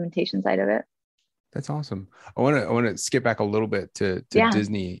the implementation side of it. That's awesome. I want to skip back a little bit to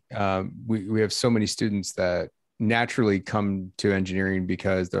Disney. We have so many students that naturally come to engineering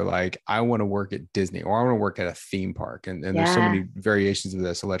because they're like, I want to work at Disney, or I want to work at a theme park. And there's so many variations of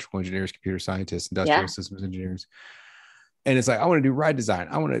this: electrical engineers, computer scientists, industrial systems engineers. And it's like, I want to do ride design.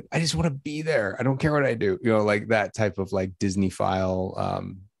 I just want to be there. I don't care what I do, like that type of like Disney file,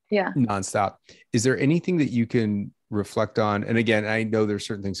 nonstop. Is there anything that you can reflect on? And again, I know there's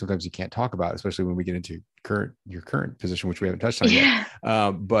certain things sometimes you can't talk about, especially when we get into your current position, which we haven't touched on yet.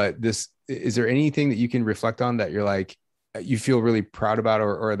 But is there anything that you can reflect on that you're like, you feel really proud about,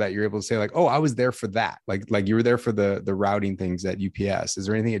 or that you're able to say like, oh, I was there for that. Like you were there for the routing things at UPS. Is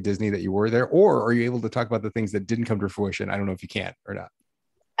there anything at Disney that you were there, or are you able to talk about the things that didn't come to fruition? I don't know if you can or not.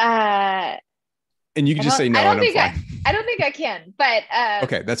 And you can just say no. I don't think I can, but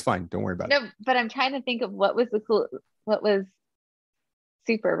okay, that's fine. Don't worry about it. No, but I'm trying to think of what was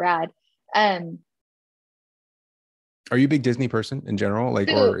super rad. Are you a big Disney person in general?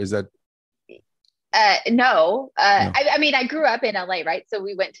 Or is that? No. No. I mean, I grew up in LA, right? So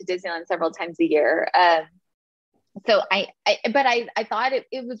we went to Disneyland several times a year. So I thought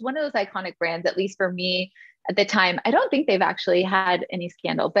it was one of those iconic brands, at least for me at the time. I don't think they've actually had any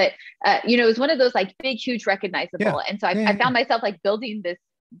scandal, but it was one of those like big, huge, recognizable. Yeah. And so I found myself like building this.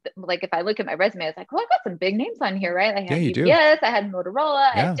 Like if I look at my resume, it's like, oh, I got some big names on here, right? I had UPS, I had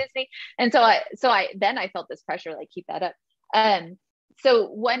Motorola, I had Disney, and so I felt this pressure, like keep that up. So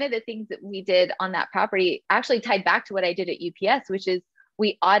one of the things that we did on that property actually tied back to what I did at UPS, which is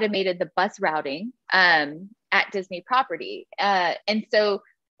we automated the bus routing at Disney property, and so.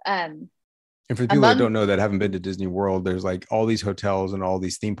 And for people that don't know, that haven't been to Disney World, there's like all these hotels and all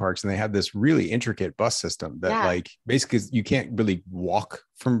these theme parks, and they have this really intricate bus system that like basically you can't really walk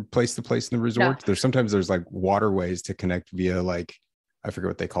from place to place in the resort. No. There's like waterways to connect via like, I forget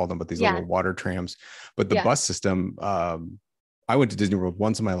what they call them, but these little water trams. But the bus system, I went to Disney World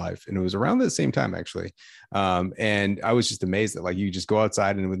once in my life, and it was around the same time actually. And I was just amazed that like you just go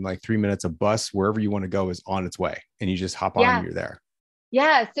outside and within like 3 minutes, a bus wherever you want to go is on its way, and you just hop on and you're there.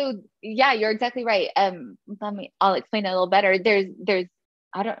 Yeah. So you're exactly right. I'll explain it a little better.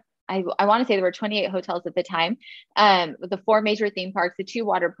 I want to say there were 28 hotels at the time, with the 4 major theme parks, the 2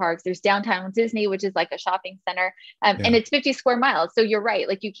 water parks. There's downtown Disney, which is like a shopping center, and it's 50 square miles. So you're right.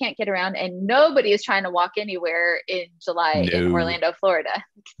 Like you can't get around, and nobody is trying to walk anywhere in July in Orlando, Florida.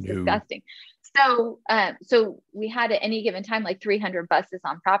 It's disgusting. So we had at any given time, like 300 buses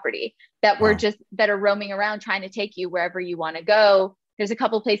on property that were that are roaming around trying to take you wherever you want to go. There's a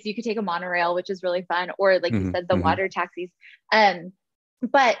couple of places you could take a monorail, which is really fun. Or like you said, the water taxis.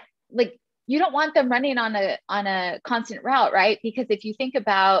 But like, you don't want them running on a constant route, right? Because if you think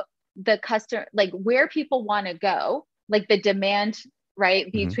about the customer, like where people want to go, like the demand,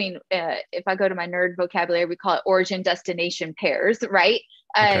 right? Between, if I go to my nerd vocabulary, we call it origin destination pairs, right?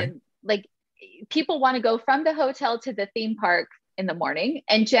 Like people want to go from the hotel to the theme park in the morning,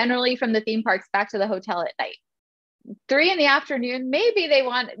 and generally from the theme parks back to the hotel at night. 3 PM,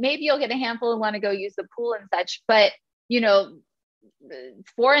 maybe you'll get a handful and want to go use the pool and such, but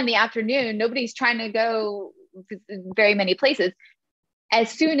 4 PM, nobody's trying to go very many places.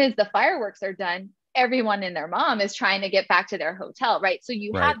 As soon as the fireworks are done, everyone and their mom is trying to get back to their hotel, right? So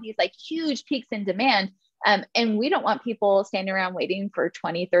you have these like huge peaks in demand, and we don't want people standing around waiting for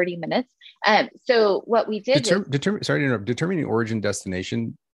 20, 30 minutes. So what we did determining origin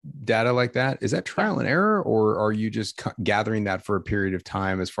destination data like that, is that trial and error, or are you just gathering that for a period of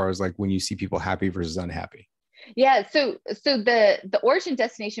time as far as like when you see people happy versus unhappy? Yeah. So the origin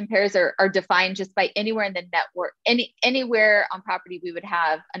destination pairs are defined just by anywhere in the network, anywhere on property, we would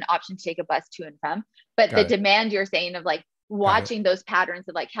have an option to take a bus to and from, but the demand you're saying of like watching those patterns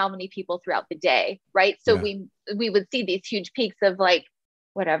of like how many people throughout the day, right? So we would see these huge peaks of like,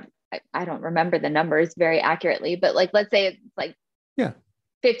 whatever, I don't remember the numbers very accurately, but like, let's say it's like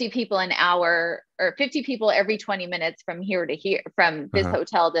 50 people an hour, or 50 people every 20 minutes from here to here, from this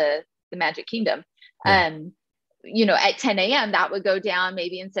hotel to the Magic Kingdom. At 10 AM, that would go down,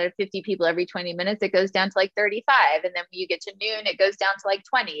 maybe instead of 50 people every 20 minutes, it goes down to like 35. And then when you get to noon, it goes down to like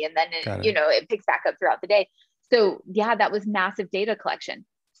 20. And then, it picks back up throughout the day. So yeah, that was massive data collection.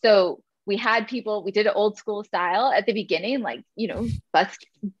 So we did it old school style at the beginning, like,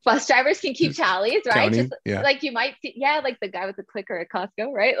 bus drivers can keep tallies, right? Counting, Just yeah. like you might see, yeah, like the guy with the clicker at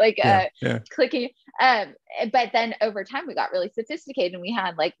Costco, right? Like clicking. But then over time we got really sophisticated and we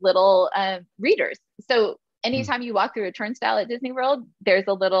had like little readers. So anytime you walk through a turnstile at Disney World, there's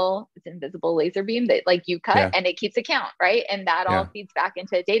it's invisible laser beam that like you cut and it keeps a count, right? And that all feeds back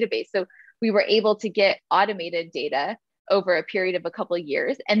into a database. So we were able to get automated data over a period of a couple of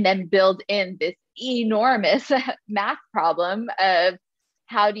years and then build in this enormous math problem of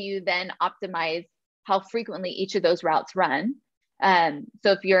how do you then optimize how frequently each of those routes run. So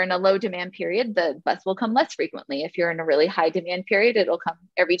if you're in a low demand period, the bus will come less frequently. If you're in a really high demand period, it'll come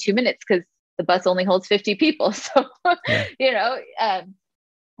every 2 minutes because the bus only holds 50 people. So,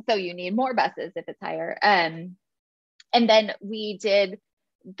 so you need more buses if it's higher. And then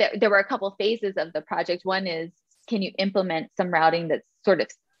there were a couple of phases of the project. One is, can you implement some routing that's sort of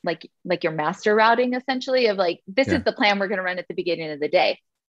like your master routing, essentially, of like, this is the plan we're going to run at the beginning of the day.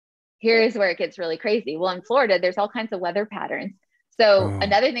 Here's where it gets really crazy. Well, in Florida, there's all kinds of weather patterns. So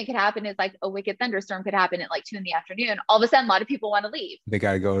another thing could happen is like a wicked thunderstorm could happen at like 2 p.m. All of a sudden, a lot of people want to leave. They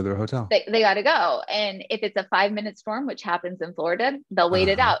got to go to their hotel. They got to go. And if it's a 5-minute storm, which happens in Florida, they'll wait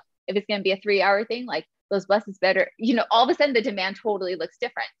it out. If it's going to be a 3-hour thing, like those buses better, all of a sudden the demand totally looks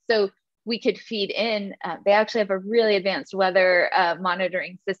different. So we could feed in, they actually have a really advanced weather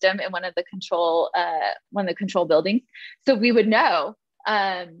monitoring system in one of the control buildings. So we would know.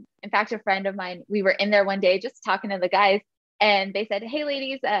 In fact, a friend of mine, we were in there one day just talking to the guys, and they said, "Hey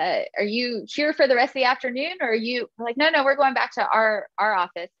ladies, are you here for the rest of the afternoon? Or we're like, no, we're going back to our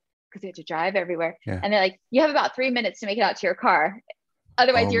office because we had to drive everywhere." And they're like, "You have about 3 minutes to make it out to your car.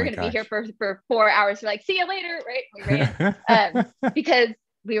 Otherwise you're going to be here for 4 hours." We're like, "See you later." Right. We ran because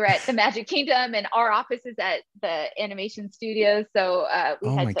we were at the Magic Kingdom and our office is at the animation studios. So we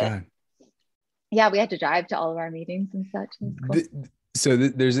had to drive to all of our meetings and such. Cool. So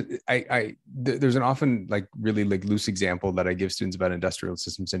there's an often like really like loose example that I give students about industrial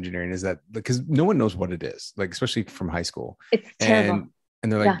systems engineering is that because no one knows what it is, like especially from high school. It's terrible.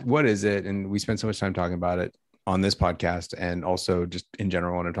 And they're like, "What is it?" And we spend so much time talking about it on this podcast and also just in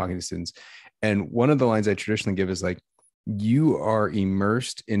general when I'm talking to students. And one of the lines I traditionally give is like, you are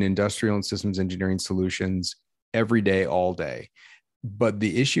immersed in industrial and systems engineering solutions every day, all day. But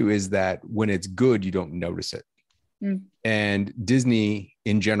the issue is that when it's good, you don't notice it. And Disney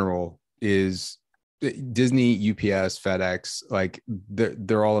in general is Disney, UPS, FedEx, like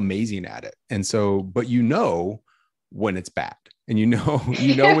they're all amazing at it. And so, but when it's bad and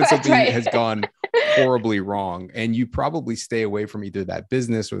when something has gone horribly wrong, and you probably stay away from either that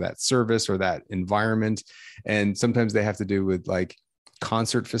business or that service or that environment. And sometimes they have to do with like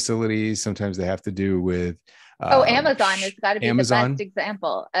concert facilities. Sometimes they have to do with Amazon has got to be the best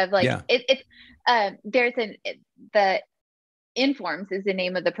example of like the Informs is the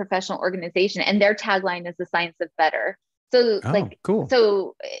name of the professional organization, and their tagline is the science of better. So cool.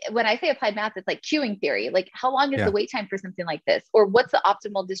 So when I say applied math, it's like queuing theory. Like how long is the wait time for something like this? Or what's the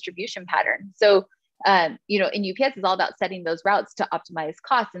optimal distribution pattern? So, in UPS is all about setting those routes to optimize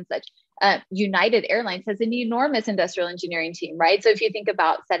costs and such. United Airlines has an enormous industrial engineering team, right? So if you think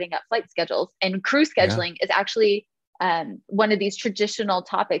about setting up flight schedules, and crew scheduling is actually one of these traditional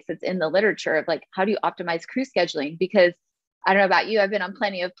topics that's in the literature of like, how do you optimize crew scheduling? Because I don't know about you, I've been on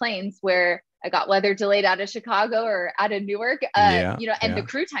plenty of planes where I got weather delayed out of Chicago or out of Newark, and the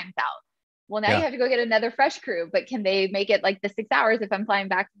crew time's out. Well, now you have to go get another fresh crew, but can they make it like the 6 hours if I'm flying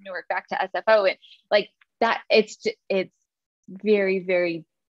back from Newark back to SFO? And like that, it's very, very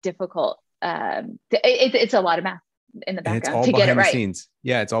difficult. It's a lot of math in the background to get it right. Scenes.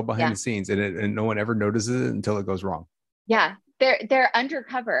 Yeah, it's all behind the scenes, and no one ever notices it until it goes wrong. Yeah, they're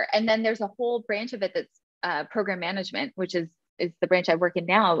undercover, and then there's a whole branch of it that's program management, which is the branch I work in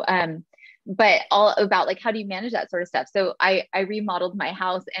now. But all about like, how do you manage that sort of stuff? So I remodeled my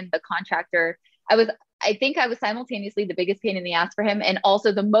house, and the contractor, I think I was simultaneously the biggest pain in the ass for him and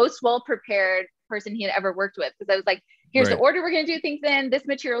also the most well-prepared person he had ever worked with. Because I was like, here's the order we're going to do things in, this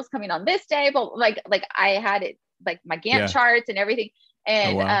material's coming on this day, but like I had it like my Gantt charts and everything.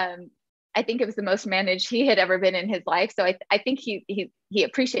 And I think it was the most managed he had ever been in his life. So I think he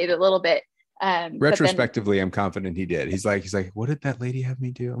appreciated it a little bit. Retrospectively, I'm confident he did. He's like, what did that lady have me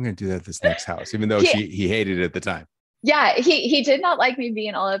do? I'm going to do that at this next house, even though he hated it at the time. Yeah, he did not like me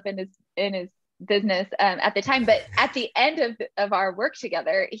being all up in his business at the time. But at the end of our work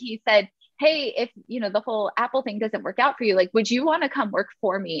together, he said, "Hey, if the whole Apple thing doesn't work out for you, like, would you want to come work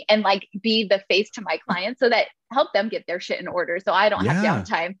for me and like be the face to my clients so that help them get their shit in order so I don't have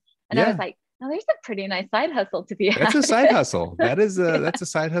downtime?" And I was like, Now there's a pretty nice side hustle to be had. That's a side hustle. That's a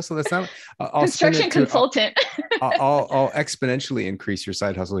side hustle. That's not I'll construction consultant. I'll exponentially increase your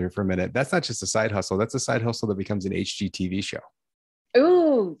side hustle here for a minute. That's not just a side hustle. That's a side hustle that becomes an HGTV show.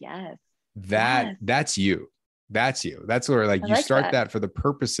 Oh, yes. That's you. That's you. That's where like you start that for the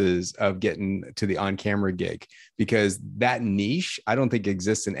purposes of getting to the on-camera gig, because that niche, I don't think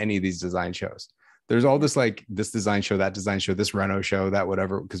exists in any of these design shows. There's all this, like this desigin show, that design show, this reno show, that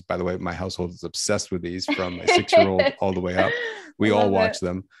whatever. Because by the way, my household is obsessed with these from a 6-year-old all the way up. We all watch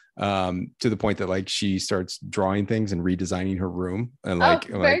them to the point that like she starts drawing things and redesigning her room. And like,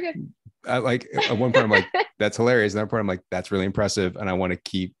 like at one point I'm like, that's hilarious. Another point I'm like, that's really impressive. And I want to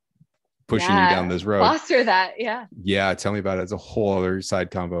keep pushing you down this road. Foster that. Yeah. Yeah. Tell me about it. It's a whole other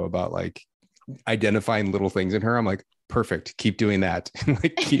side convo about like identifying little things in her. I'm like, perfect. Keep doing that.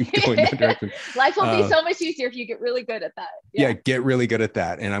 Like keep going that direction. Life will be so much easier if you get really good at that. Yeah. Get really good at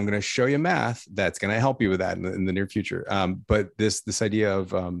that. And I'm going to show you math that's going to help you with that in the near future. But this idea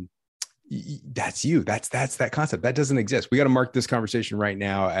of that's you. That's that concept that doesn't exist. We got to mark this conversation right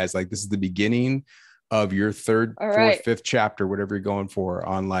now as like this is the beginning of your third, fourth, fifth chapter, whatever you're going for,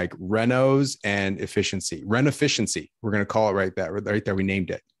 on like renos and efficiency. Efficiency. We're going to call it right there. We named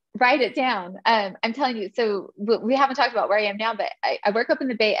it. Write it down. I'm telling you. So we haven't talked about where I am now, but I work up in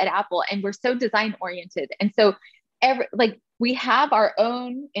the Bay at Apple, and we're so design oriented. And so we have our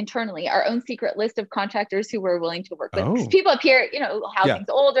own secret list of contractors who we're willing to work with. Because people up here, housing's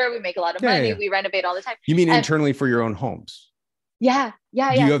older. We make a lot of money. We renovate all the time. You mean internally for your own homes? Yeah. Do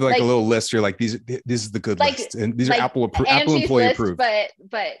you have like a little list? You're like, this is the good list, and these are Apple employee list, approved.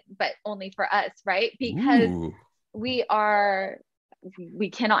 But only for us, right? Because we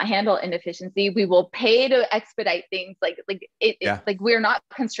cannot handle inefficiency. We will pay to expedite things. Like we're not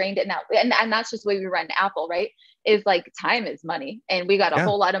constrained in that. And that's just the way we run Apple, right? Is like time is money, and we got a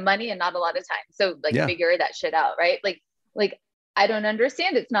whole lot of money and not a lot of time. So figure that shit out, right? Like I don't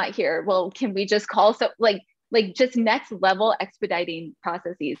understand. It's not here. Well, can we just call just next level expediting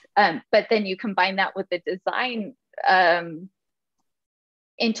processes? But then you combine that with the design,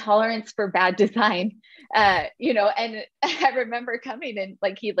 intolerance for bad design, and I remember coming and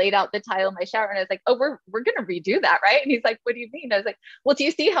like he laid out the tile in my shower, and I was like, oh, we're gonna redo that, right? And he's like, what do you mean? I was like, well, do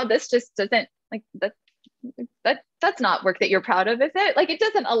you see how this just doesn't like that's not work that you're proud of, is it? Like it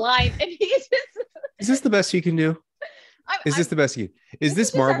doesn't align. And he just is this the best you can do? Is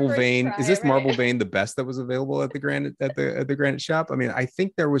this marble vein? Is this marble vein the best that was available at the granite shop? I mean, I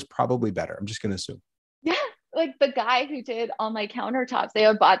think there was probably better. I'm just gonna assume. Yeah. Like the guy who did all my countertops,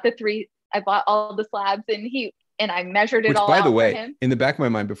 I bought all the slabs, and I measured it all out. By the way, in the back of my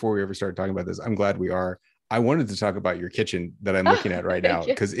mind, before we ever started talking about this, I'm glad we are. I wanted to talk about your kitchen that I'm looking at right now,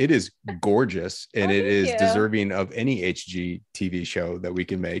 because it is gorgeous and it is deserving of any HGTV show that we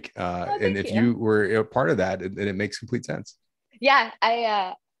can make. And if you were a part of that, then it makes complete sense. Yeah,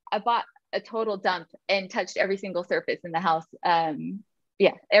 I bought a total dump and touched every single surface in the house.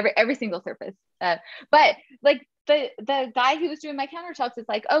 Every single surface. But like the guy who was doing my countertops is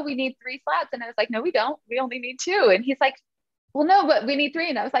like, oh, we need 3 slabs. And I was like, no, we don't. We only need 2. And he's like, well, no, but we need 3.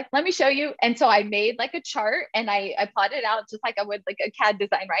 And I was like, let me show you. And so I made like a chart, and I plotted out just like I would like a CAD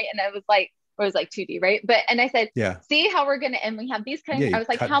design, right? And I was like, or it was like 2D, right? And I said, see how we're gonna, and we have these kinds. I was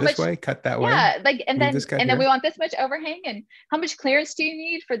like, how much? Cut that way. Yeah, like and then we want this much overhang, and how much clearance do you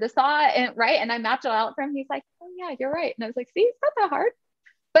need for the saw? And right, and I mapped it out for him. He's like, oh yeah, you're right. And I was like, see, it's not that hard.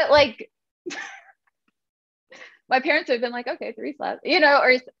 But like my parents would have been like, okay, 3 slabs,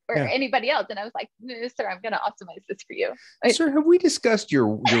 or anybody else. And I was like, no, sir, I'm going to optimize this for you. Sir, have we discussed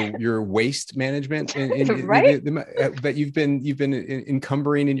your waste management right? That you've been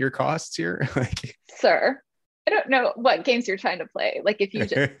encumbering in your costs here? Sir, I don't know what games you're trying to play. Like if you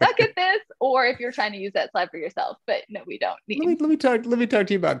just suck at this, or if you're trying to use that slab for yourself. But no, we don't need. Let me talk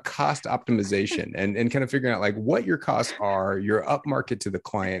to you about cost optimization and kind of figuring out like what your costs are, your upmarket to the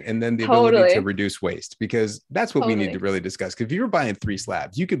client, and then the ability to reduce waste, because that's what we need to really discuss. Because if you're buying 3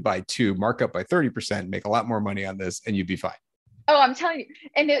 slabs, you could buy 2, mark up by 30%, make a lot more money on this, and you'd be fine. Oh, I'm telling you.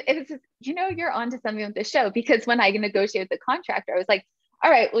 And it's you're onto something with this show, because when I negotiated with the contractor, I was like, all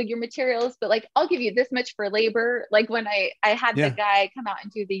right, well, your materials, but like, I'll give you this much for labor. Like when I had the guy come out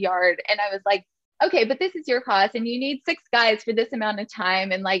and do the yard, and I was like, okay, but this is your cost, and you need 6 guys for this amount of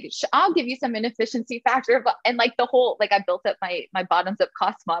time. And like, I'll give you some inefficiency factor. And like the whole, like I built up my bottoms up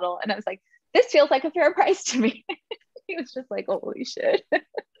cost model, and I was like, this feels like a fair price to me. He was just like, holy shit.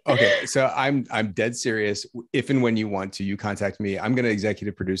 Okay, so I'm dead serious. If and when you want to, you contact me. I'm going to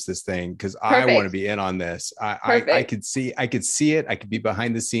executive produce this thing because I want to be in on this. I could see it. I could be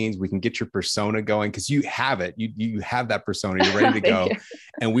behind the scenes. We can get your persona going because you have it. You have that persona. You're ready to go,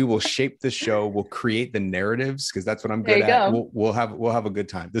 and we will shape the show. We'll create the narratives because that's what I'm good at. We'll have a good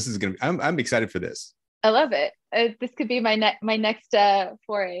time. This is gonna be. I'm excited for this. I love it. This could be my next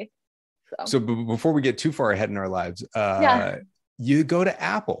foray. So before we get too far ahead in our lives, you go to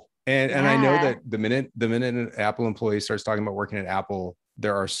Apple. And I know that the minute an Apple employee starts talking about working at Apple,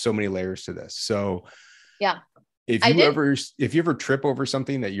 there are so many layers to this. So if you ever trip over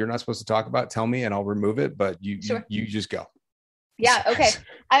something that you're not supposed to talk about, tell me and I'll remove it. But you just go. Yeah. Okay.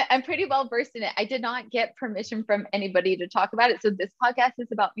 I'm pretty well versed in it. I did not get permission from anybody to talk about it. So this podcast is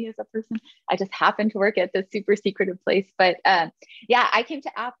about me as a person. I just happen to work at this super secretive place. But I came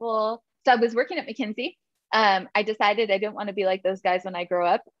to Apple. So I was working at McKinsey. I decided I didn't want to be like those guys when I grow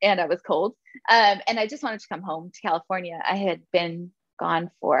up, and I was cold. And I just wanted to come home to California. I had been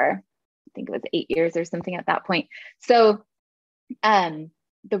gone for, I think it was 8 years or something at that point. So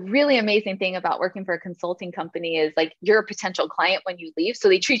the really amazing thing about working for a consulting company is like you're a potential client when you leave. So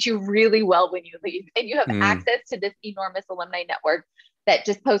they treat you really well when you leave, and you have access to this enormous alumni network that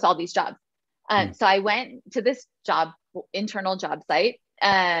just posts all these jobs. So I went to this internal job site.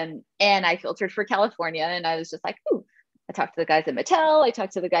 And I filtered for California, and I was just like, ooh, I talked to the guys at Mattel. I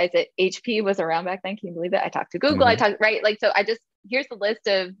talked to the guys at HP was around back then. Can you believe it? I talked to Google. I talked, right? Like, so here's the list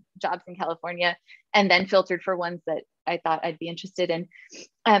of jobs in California, and then filtered for ones that I thought I'd be interested in.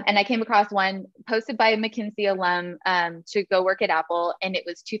 And I came across one posted by a McKinsey alum to go work at Apple. And it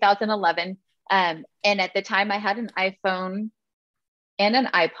was 2011. And at the time I had an iPhone and an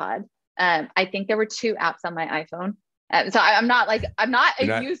iPod. I think there were 2 apps on my iPhone. So I'm not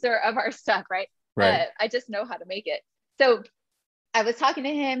a user of our stuff, right? I just know how to make it. So I was talking to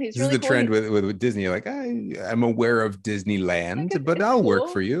him. He's really cool. This is the trend with Disney. Like I'm aware of Disneyland, but I'll work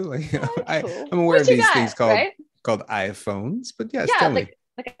for you. Like I'm aware of these things called iPhones. But yes, tell me.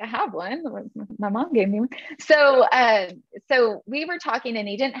 Like I have one. My mom gave me one. So we were talking, and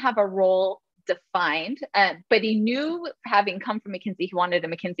he didn't have a role defined, but he knew, having come from McKinsey, he wanted a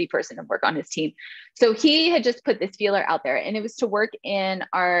McKinsey person to work on his team. So he had just put this feeler out there, and it was to work in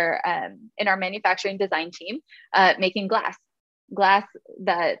our manufacturing design team, making glass,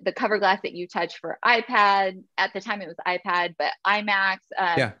 the cover glass that you touch for iPad. At the time it was iPad, but iMacs,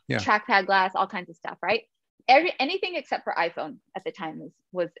 trackpad glass, all kinds of stuff, right? Anything except for iPhone at the time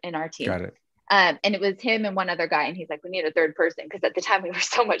was in our team. Got it. And it was him and one other guy. And he's like, we need a third person. Because at the time we were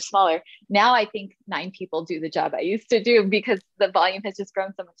so much smaller. Now I think 9 people do the job I used to do because the volume has just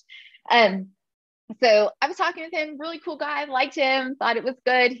grown so much. So I was talking with him, really cool guy, liked him, thought it was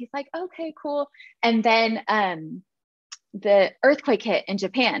good. He's like, okay, cool. And then the earthquake hit in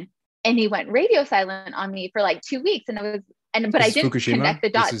Japan, and he went radio silent on me for like 2 weeks. But I didn't Fukushima? Connect the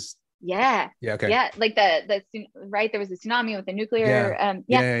dots. Yeah. Okay. Yeah. Like the right. There was a tsunami with the nuclear.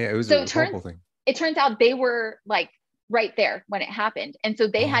 It was a horrible thing. It turns out they were like right there when it happened. And so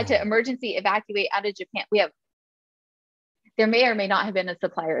they had to emergency evacuate out of Japan. There may or may not have been a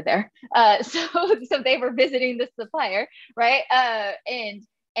supplier there. So they were visiting the supplier. Right.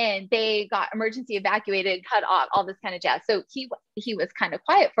 And they got emergency evacuated, cut off, all this kind of jazz. So he was kind of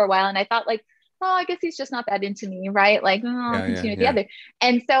quiet for a while. And I thought like, oh, I guess he's just not that into me, right? Like, I'll continue with the other.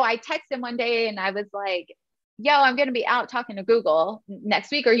 And so I texted him one day and I was like, yo, I'm going to be out talking to Google next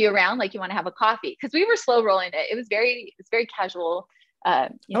week. Are you around? Like, you want to have a coffee? Because we were slow rolling it. It was very casual.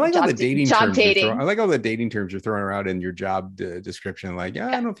 I like all the dating terms. I like all the dating terms you're throwing around in your job description. Like, I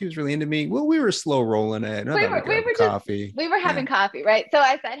don't know if he was really into me. Well, we were slow rolling it. We were having coffee, right? So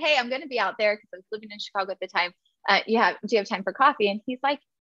I said, hey, I'm going to be out there because I was living in Chicago at the time. Do you have time for coffee? And he's like,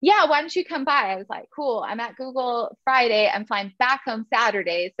 yeah, why don't you come by? I was like, cool. I'm at Google Friday. I'm flying back home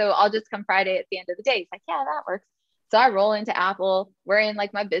Saturday. So I'll just come Friday at the end of the day. He's like, yeah, that works. So I roll into Apple wearing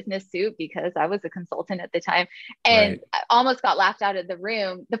like my business suit because I was a consultant at the time, and I almost got laughed out of the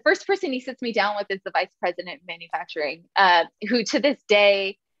room. The first person he sits me down with is the vice president of manufacturing, who to this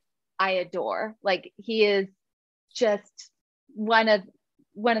day I adore. Like, he is just one of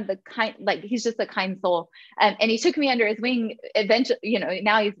the kind, like, he's just a kind soul. And he took me under his wing eventually,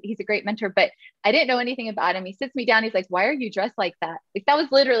 now he's a great mentor, but I didn't know anything about him. He sits me down. He's like, why are you dressed like that? Like, that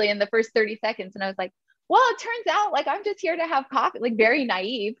was literally in the first 30 seconds. And I was like, well, it turns out like I'm just here to have coffee, like very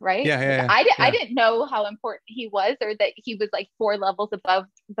naive, right? I didn't know how important he was, or that he was like 4 levels above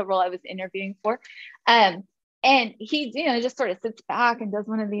the role I was interviewing for. And he, just sort of sits back and does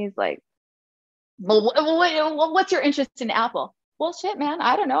one of these like, well, what's your interest in Apple? well, shit, man,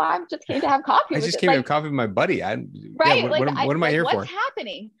 I don't know. I just came to have coffee. I with just it. came to have coffee with my buddy. Right. What am I here what's for?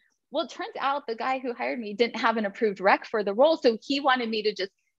 happening? Well, it turns out the guy who hired me didn't have an approved rec for the role. So he wanted me to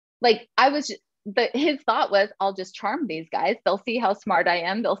just his thought was, I'll just charm these guys. They'll see how smart I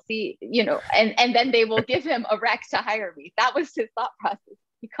am. They'll see, and then they will give him a rec to hire me. That was his thought process.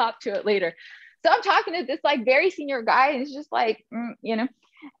 He copped to it later. So I'm talking to this like very senior guy, and he's just like,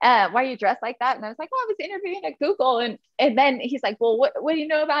 why are you dressed like that? And I was like, I was interviewing at Google. And then he's like, well, what do you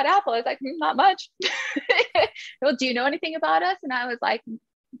know about Apple? I was like, not much. Well, do you know anything about us? And I was like,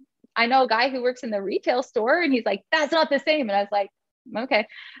 I know a guy who works in the retail store. And he's like, that's not the same. And I was like, okay.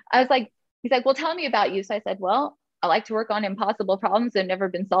 He's like, well, tell me about you. So I said, well, I like to work on impossible problems that have never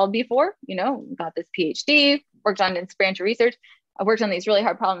been solved before. Got this PhD, worked on experiential research. I worked on these really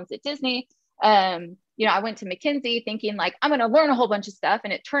hard problems at Disney. I went to McKinsey thinking like, I'm going to learn a whole bunch of stuff.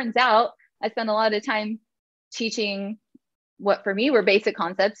 And it turns out I spent a lot of time teaching what for me were basic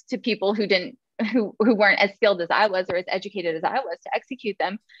concepts to people who weren't as skilled as I was or as educated as I was to execute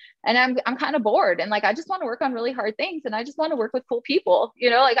them. And I'm kind of bored. And like, I just want to work on really hard things. And I just want to work with cool people, I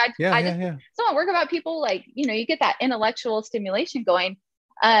just want to work about people. Like, you get that intellectual stimulation going.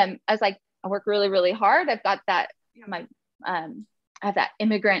 I was like, I work really, really hard. I've got that, I have that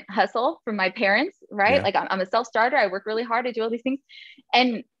immigrant hustle from my parents, right? Yeah. Like I'm a self-starter. I work really hard. I do all these things.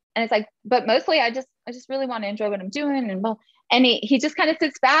 And it's like, but mostly I just really want to enjoy what I'm doing. And he just kind of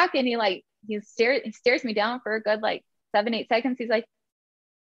sits back and he stares me down for a good, 7-8 seconds. He's like,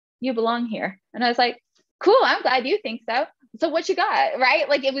 you belong here. And I was like, cool. I'm glad you think so. So what you got? Right.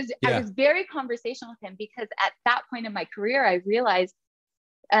 Like I was very conversational with him because at that point in my career, I realized,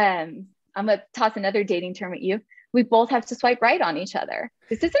 I'm going to toss another dating term at you. We both have to swipe right on each other.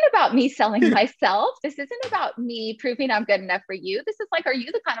 This isn't about me selling myself. This isn't about me proving I'm good enough for you. This is like, are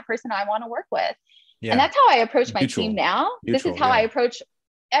you the kind of person I want to work with? Yeah. And that's how I approach my team now. This is how I approach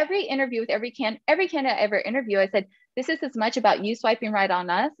every interview with every candidate I ever interview. I said, this is as much about you swiping right on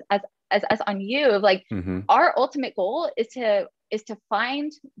us as us on you. Like our ultimate goal is to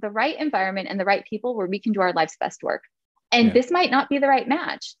find the right environment and the right people where we can do our life's best work. And this might not be the right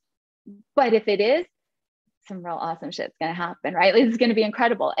match, but if it is, some real awesome shit's going to happen, right? It's going to be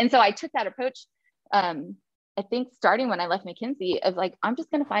incredible. And so I took that approach. I think starting when I left McKinsey of like, I'm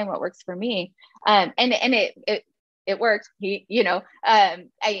just going to find what works for me. And it worked. At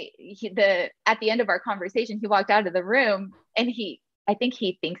the end of our conversation, he walked out of the room and I think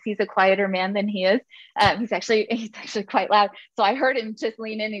he thinks he's a quieter man than he is. He's actually quite loud. So I heard him just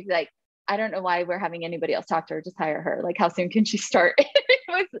lean in. He's like, I don't know why we're having anybody else talk to her. Just hire her. Like, how soon can she start? It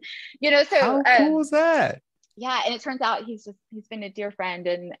was, so how cool was that? Yeah. And it turns out he's been a dear friend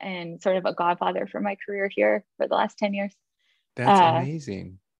and sort of a godfather for my career here for the last 10 years. That's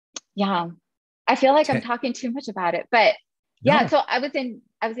amazing. Yeah. I feel like I'm talking too much about it, but yeah. No. So I was in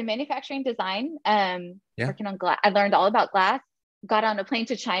manufacturing design, working on glass. I learned all about glass, got on a plane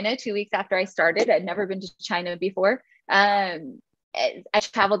to China 2 weeks after I started. I'd never been to China before. I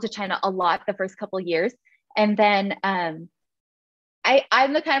traveled to China a lot the first couple of years. And then,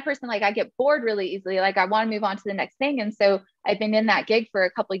 I'm the kind of person, like I get bored really easily. Like I want to move on to the next thing. And so I've been in that gig for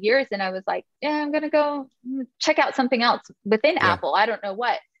a couple of years and I was like, yeah, I'm going to go check out something else within Apple. I don't know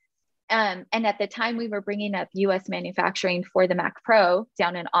what. And at the time we were bringing up US manufacturing for the Mac Pro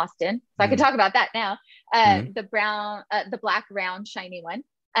down in Austin. So I could talk about that now. The black round shiny one.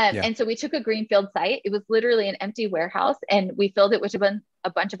 And so we took a greenfield site. It was literally an empty warehouse and we filled it with a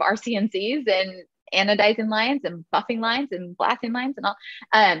bunch of RCNCs and anodizing lines and buffing lines and blasting lines and all.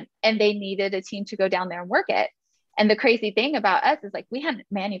 And they needed a team to go down there and work it. And the crazy thing about us is like, we hadn't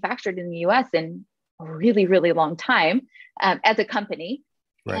manufactured in the US in a really, really long time as a company.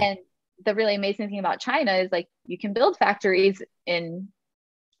 Right. And the really amazing thing about China is like, you can build factories in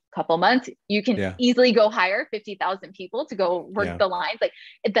a couple months. You can easily go hire 50,000 people to go work the lines. Like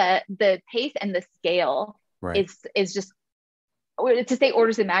the pace and the scale is just, to say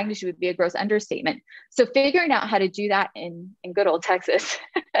orders of magnitude would be a gross understatement. So figuring out how to do that in good old Texas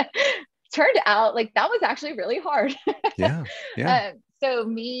turned out like that was actually really hard. So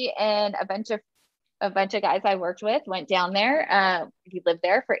me and a bunch of guys I worked with went down there. We lived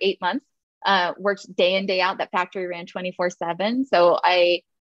there for 8 months, worked day in, day out. That factory ran 24/7. So I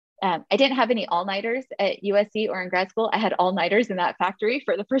didn't have any all-nighters at USC or in grad school. I had all-nighters in that factory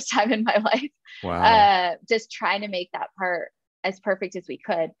for the first time in my life. Wow. Just trying to make that part as perfect as we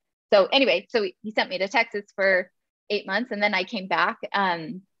could. So anyway, so he sent me to Texas for 8 months and then I came back.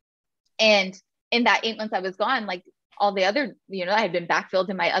 And in that 8 months I was gone, like all the other, I had been backfilled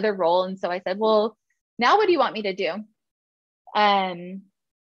in my other role. And so I said, well, now what do you want me to do?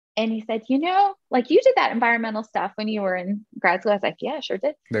 And he said, like you did that environmental stuff when you were in grad school. I was like, yeah, sure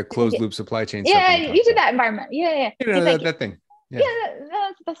did. The He's like, closed loop supply chain stuff. yeah, you did that environment. Yeah. He's like, that thing. Yeah,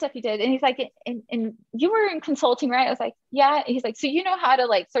 that's the stuff you did. And he's like, and you were in consulting, right? I was like, yeah. He's like, so you know how to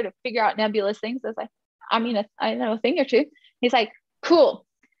like sort of figure out nebulous things? I was like, I mean, I know a thing or two. He's like, cool.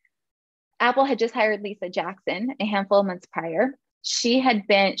 Apple had just hired Lisa Jackson a handful of months prior. She's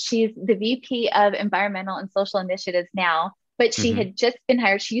the VP of Environmental and Social Initiatives now, but she had just been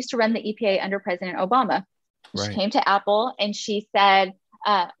hired. She used to run the EPA under President Obama. Right. She came to Apple and she said,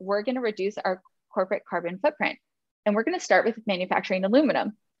 we're going to reduce our corporate carbon footprint. And we're going to start with manufacturing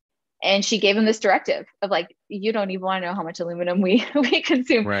aluminum. And she gave him this directive of like, you don't even want to know how much aluminum we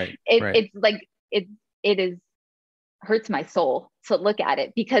consume. Right. It's like, it is hurts my soul to look at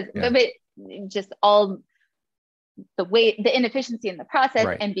it because of it, just all the inefficiency in the process.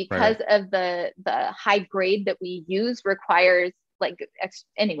 Right. And because of the high grade that we use requires like,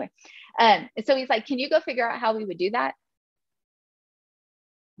 anyway. So he's like, can you go figure out how we would do that?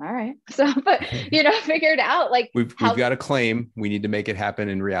 All right. So, but figure it out. Like we've got a claim. We need to make it happen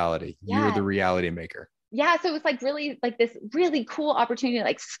in reality. Yeah. You're the reality maker. Yeah. So it was like really like this really cool opportunity to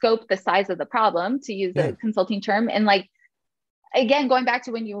like scope the size of the problem, to use a consulting term. And like, again, going back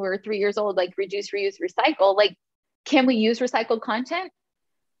to when you were 3 years old, like reduce, reuse, recycle, like, can we use recycled content?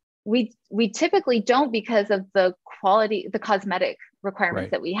 We typically don't because of the quality, the cosmetic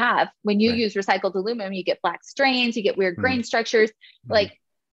requirements that we have. When you use recycled aluminum, you get black strains, you get weird grain structures. Like,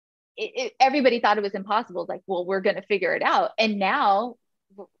 everybody thought it was impossible. Like, well, we're going to figure it out. And now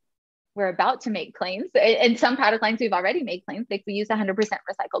we're about to make claims. In some product lines, we've already made claims. Like we use 100%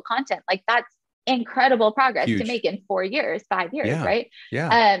 recycled content. Like that's incredible progress to make in 4 years, 5 years, right?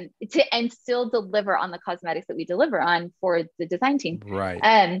 Yeah. And still deliver on the cosmetics that we deliver on for the design team.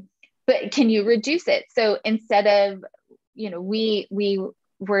 Right. But can you reduce it? So instead of, we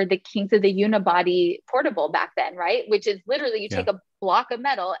were the kings of the unibody portable back then, right? Which is literally you take a block of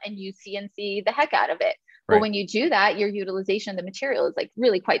metal and you CNC the heck out of it. But when you do that, your utilization of the material is like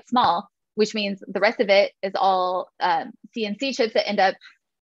really quite small, which means the rest of it is all CNC chips that end up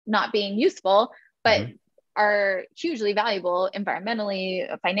not being useful, but are hugely valuable environmentally,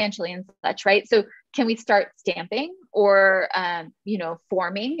 financially, and such, right? So can we start stamping or,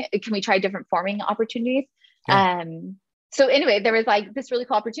 forming? Can we try different forming opportunities? Yeah. So anyway, there was like this really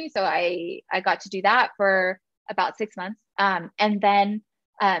cool opportunity. So I got to do that for about 6 months. And then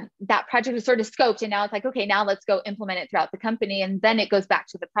that project was sort of scoped, and now it's like, okay, now let's go implement it throughout the company. And then it goes back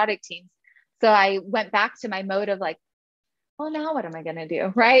to the product teams. So I went back to my mode of like, well, now what am I going to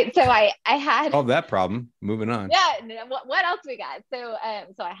do? Right. So I had solved that problem. Moving on. Yeah. What else we got? So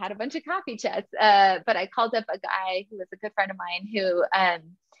I had a bunch of coffee chats, but I called up a guy who was a good friend of mine who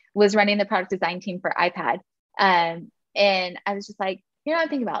was running the product design team for iPad. And I was just like, I'm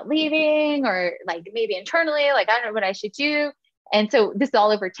thinking about leaving, or like maybe internally, like, I don't know what I should do. And so this is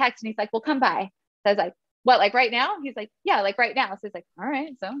all over text. And he's like, well, come by. So I was like, what, like right now? He's like, yeah, like right now. So he's like, all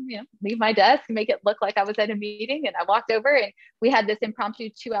right. So, leave my desk and make it look like I was at a meeting. And I walked over and we had this impromptu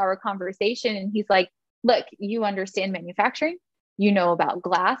 2-hour conversation. And he's like, look, you understand manufacturing, about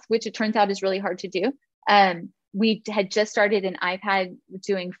glass, which it turns out is really hard to do. We had just started an iPad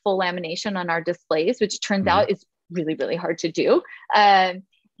doing full lamination on our displays, which turns out is really, really hard to do.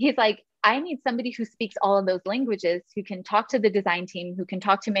 He's like, I need somebody who speaks all of those languages, who can talk to the design team, who can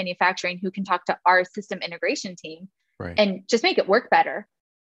talk to manufacturing, who can talk to our system integration team, and just make it work better.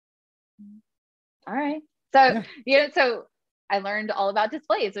 All right. So, so I learned all about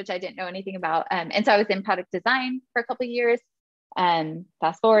displays, which I didn't know anything about. And so I was in product design for a couple of years,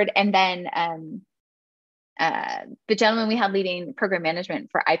 fast forward. And then the gentleman we had leading program management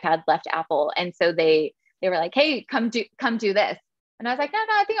for iPad left Apple. And so they were like, hey, come do this. And I was like, no,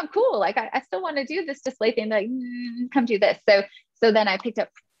 I think I'm cool. Like, I still want to do this display thing. Like, come do this. So then I picked up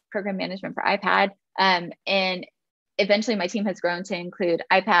program management for iPad. And eventually my team has grown to include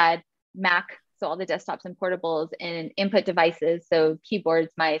iPad, Mac, so all the desktops and portables, and input devices, so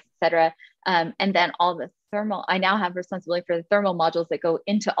keyboards, mice, etc. And then all the thermal. I now have responsibility for the thermal modules that go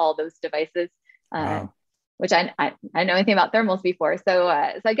into all those devices. Wow. Which I know anything about thermals before. So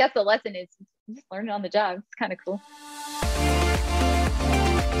I guess the lesson is just learn it on the job. It's kind of cool.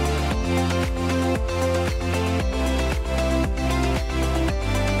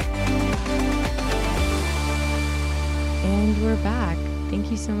 And we're back.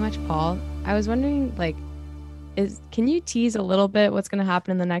 Thank you so much, Paul. I was wondering, can you tease a little bit what's going to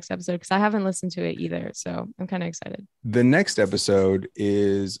happen in the next episode? Because I haven't listened to it either. So I'm kind of excited. The next episode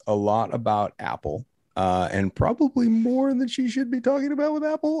is a lot about Apple. and probably more than she should be talking about with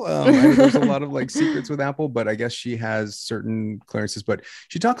Apple. I know there's a lot of like secrets with Apple, but I guess she has certain clearances. But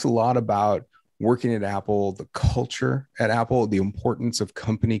she talks a lot about working at Apple, the culture at Apple, the importance of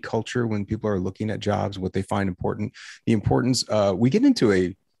company culture when people are looking at jobs, what they find important, the importance. We get into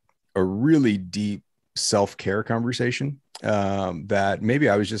a really deep self-care conversation that maybe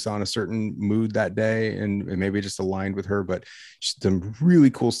I was just on a certain mood that day and maybe just aligned with her, but some really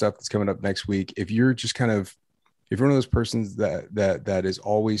cool stuff that's coming up next week. If you're just kind of, if you're one of those persons that is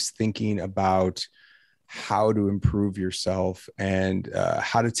always thinking about how to improve yourself and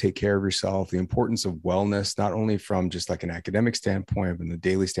how to take care of yourself, the importance of wellness, not only from just like an academic standpoint and the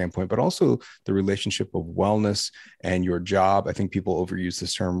daily standpoint, but also the relationship of wellness and your job. I think people overuse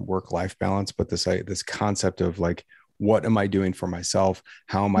this term work-life balance, but this concept of like, what am I doing for myself?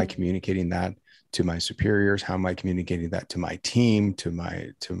 How am I communicating that to my superiors? How am I communicating that to my team, to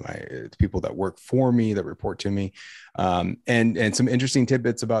people that work for me, that report to me? And some interesting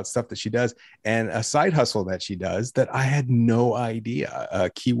tidbits about stuff that she does, and a side hustle that she does that I had no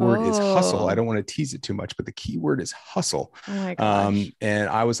idea. Keyword is hustle. I don't want to tease it too much, but the keyword is hustle. Oh my gosh. And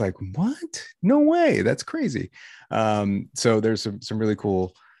I was like, what? No way. That's crazy. So there's some really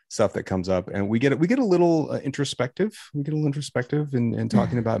cool stuff that comes up, and we get a little introspective. We get a little introspective in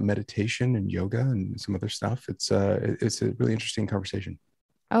talking about meditation and yoga and some other stuff. It's a really interesting conversation.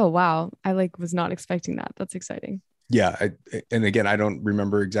 Oh wow, I like was not expecting that. That's exciting. Yeah, and again, I don't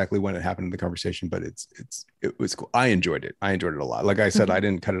remember exactly when it happened in the conversation, but it was cool. I enjoyed it. I enjoyed it a lot. Like I said, I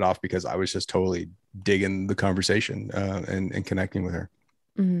didn't cut it off because I was just totally digging the conversation and connecting with her.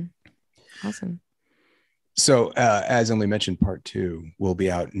 Awesome. So as Emily mentioned, part 2 will be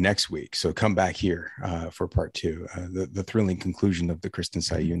out next week. So come back here for part 2, the thrilling conclusion of the Kristin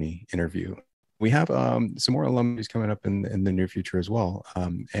Sahyouni interview. We have some more alumni coming up in the near future as well,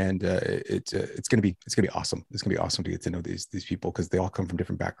 and it's gonna be awesome. It's gonna be awesome to get to know these people, because they all come from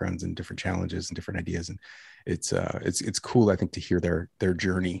different backgrounds and different challenges and different ideas, and it's cool, I think, to hear their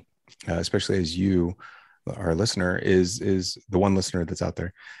journey, especially as you, our listener, is the one listener that's out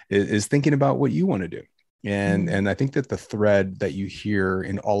there is thinking about what you want to do. And I think that the thread that you hear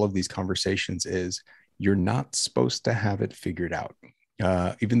in all of these conversations is you're not supposed to have it figured out.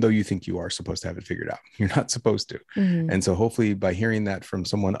 Even though you think you are supposed to have it figured out, you're not supposed to. And so hopefully by hearing that from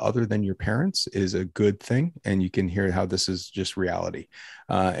someone other than your parents is a good thing. And you can hear how this is just reality.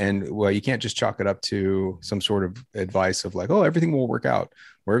 And well, you can't just chalk it up to some sort of advice of like, oh, everything will work out,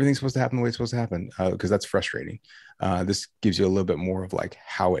 or everything's supposed to happen the way it's supposed to happen, because that's frustrating. This gives you a little bit more of like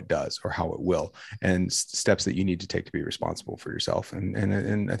how it does or how it will, and steps that you need to take to be responsible for yourself.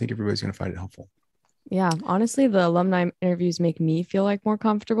 And I think everybody's going to find it helpful. Yeah, honestly, the alumni interviews make me feel like more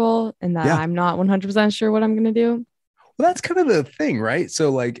comfortable, and that I'm not 100% sure what I'm going to do. Well, that's kind of the thing, right? So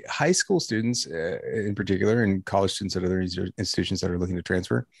like high school students in particular, and college students at other institutions that are looking to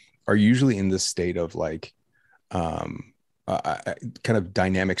transfer, are usually in this state of like kind of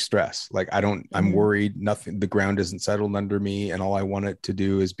dynamic stress. Like I'm worried, nothing, the ground isn't settled under me, and all I want it to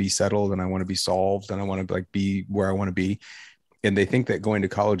do is be settled, and I want to be solved, and I want to like be where I want to be. And they think that going to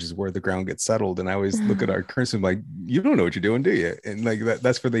college is where the ground gets settled. And I always look at our currents and like, you don't know what you're doing, do you? And like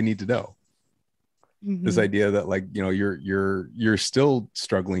that's what they need to know. This idea that like, you know, you're still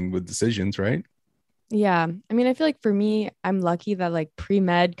struggling with decisions, right? Yeah. I mean, I feel like for me, I'm lucky that like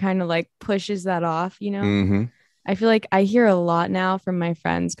pre-med kind of like pushes that off, you know? I feel like I hear a lot now from my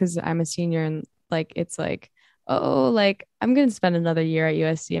friends, because I'm a senior, and like it's like, oh, like I'm going to spend another year at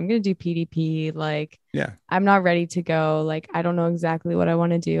USC. I'm going to do PDP. Like, I'm not ready to go. Like, I don't know exactly what I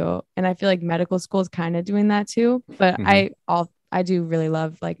want to do. And I feel like medical school is kind of doing that too. But I do really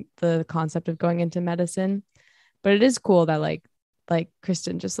love like the concept of going into medicine. But it is cool that like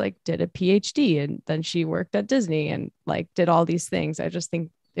Kristin just like did a PhD, and then she worked at Disney and like did all these things. I just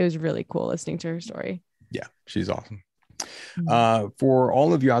think it was really cool listening to her story. Yeah, she's awesome. For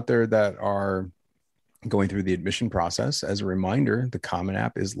all of you out there that are going through the admission process, as a reminder, the Common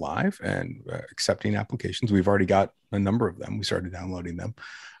App is live and accepting applications. We've already got a number of them. We started downloading them.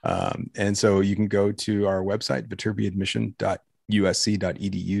 And so you can go to our website,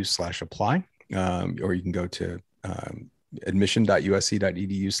 viterbiadmission.usc.edu/apply, or you can go to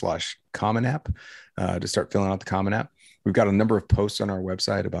admission.usc.edu/Common App to start filling out the Common App. We've got a number of posts on our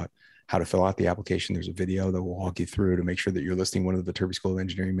website about how to fill out the application. There's a video that will walk you through to make sure that you're listing one of the Viterbi School of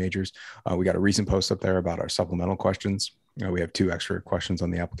Engineering majors. We got a recent post up there about our supplemental questions. We have 2 extra questions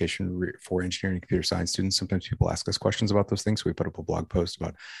on the application for engineering and computer science students. Sometimes people ask us questions about those things, so we put up a blog post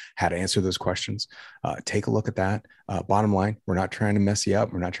about how to answer those questions. Take a look at that. Bottom line, we're not trying to mess you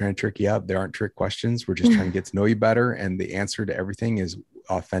up. We're not trying to trick you up. There aren't trick questions. We're just trying to get to know you better. And the answer to everything is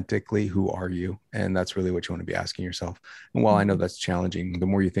authentically, who are you? And that's really what you want to be asking yourself. And while I know that's challenging, the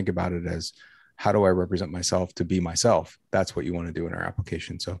more you think about it as, how do I represent myself to be myself? That's what you want to do in our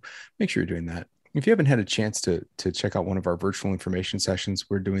application. So make sure you're doing that. If you haven't had a chance to check out one of our virtual information sessions,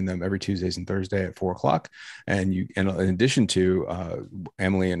 we're doing them every Tuesdays and Thursday at 4:00. And in addition to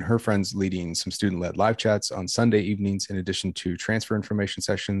Emily and her friends leading some student-led live chats on Sunday evenings, in addition to transfer information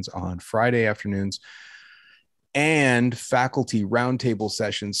sessions on Friday afternoons, and faculty roundtable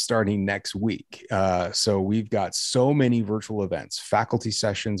sessions starting next week. So we've got so many virtual events, faculty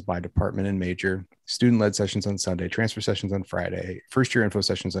sessions by department and major, student-led sessions on Sunday, transfer sessions on Friday, first-year info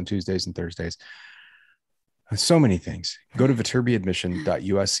sessions on Tuesdays and Thursdays. So many things. Go to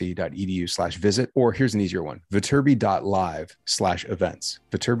viterbiadmission.usc.edu/visit, or here's an easier one, viterbi.live/events,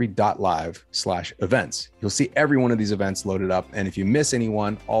 viterbi.live/events. You'll see every one of these events loaded up. And if you miss any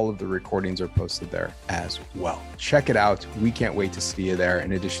one, all of the recordings are posted there as well. Check it out. We can't wait to see you there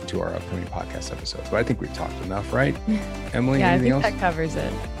in addition to our upcoming podcast episodes. But I think we've talked enough, right? Emily, yeah, anything I think else? that covers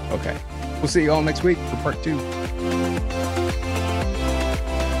it. Okay. We'll see you all next week for part 2.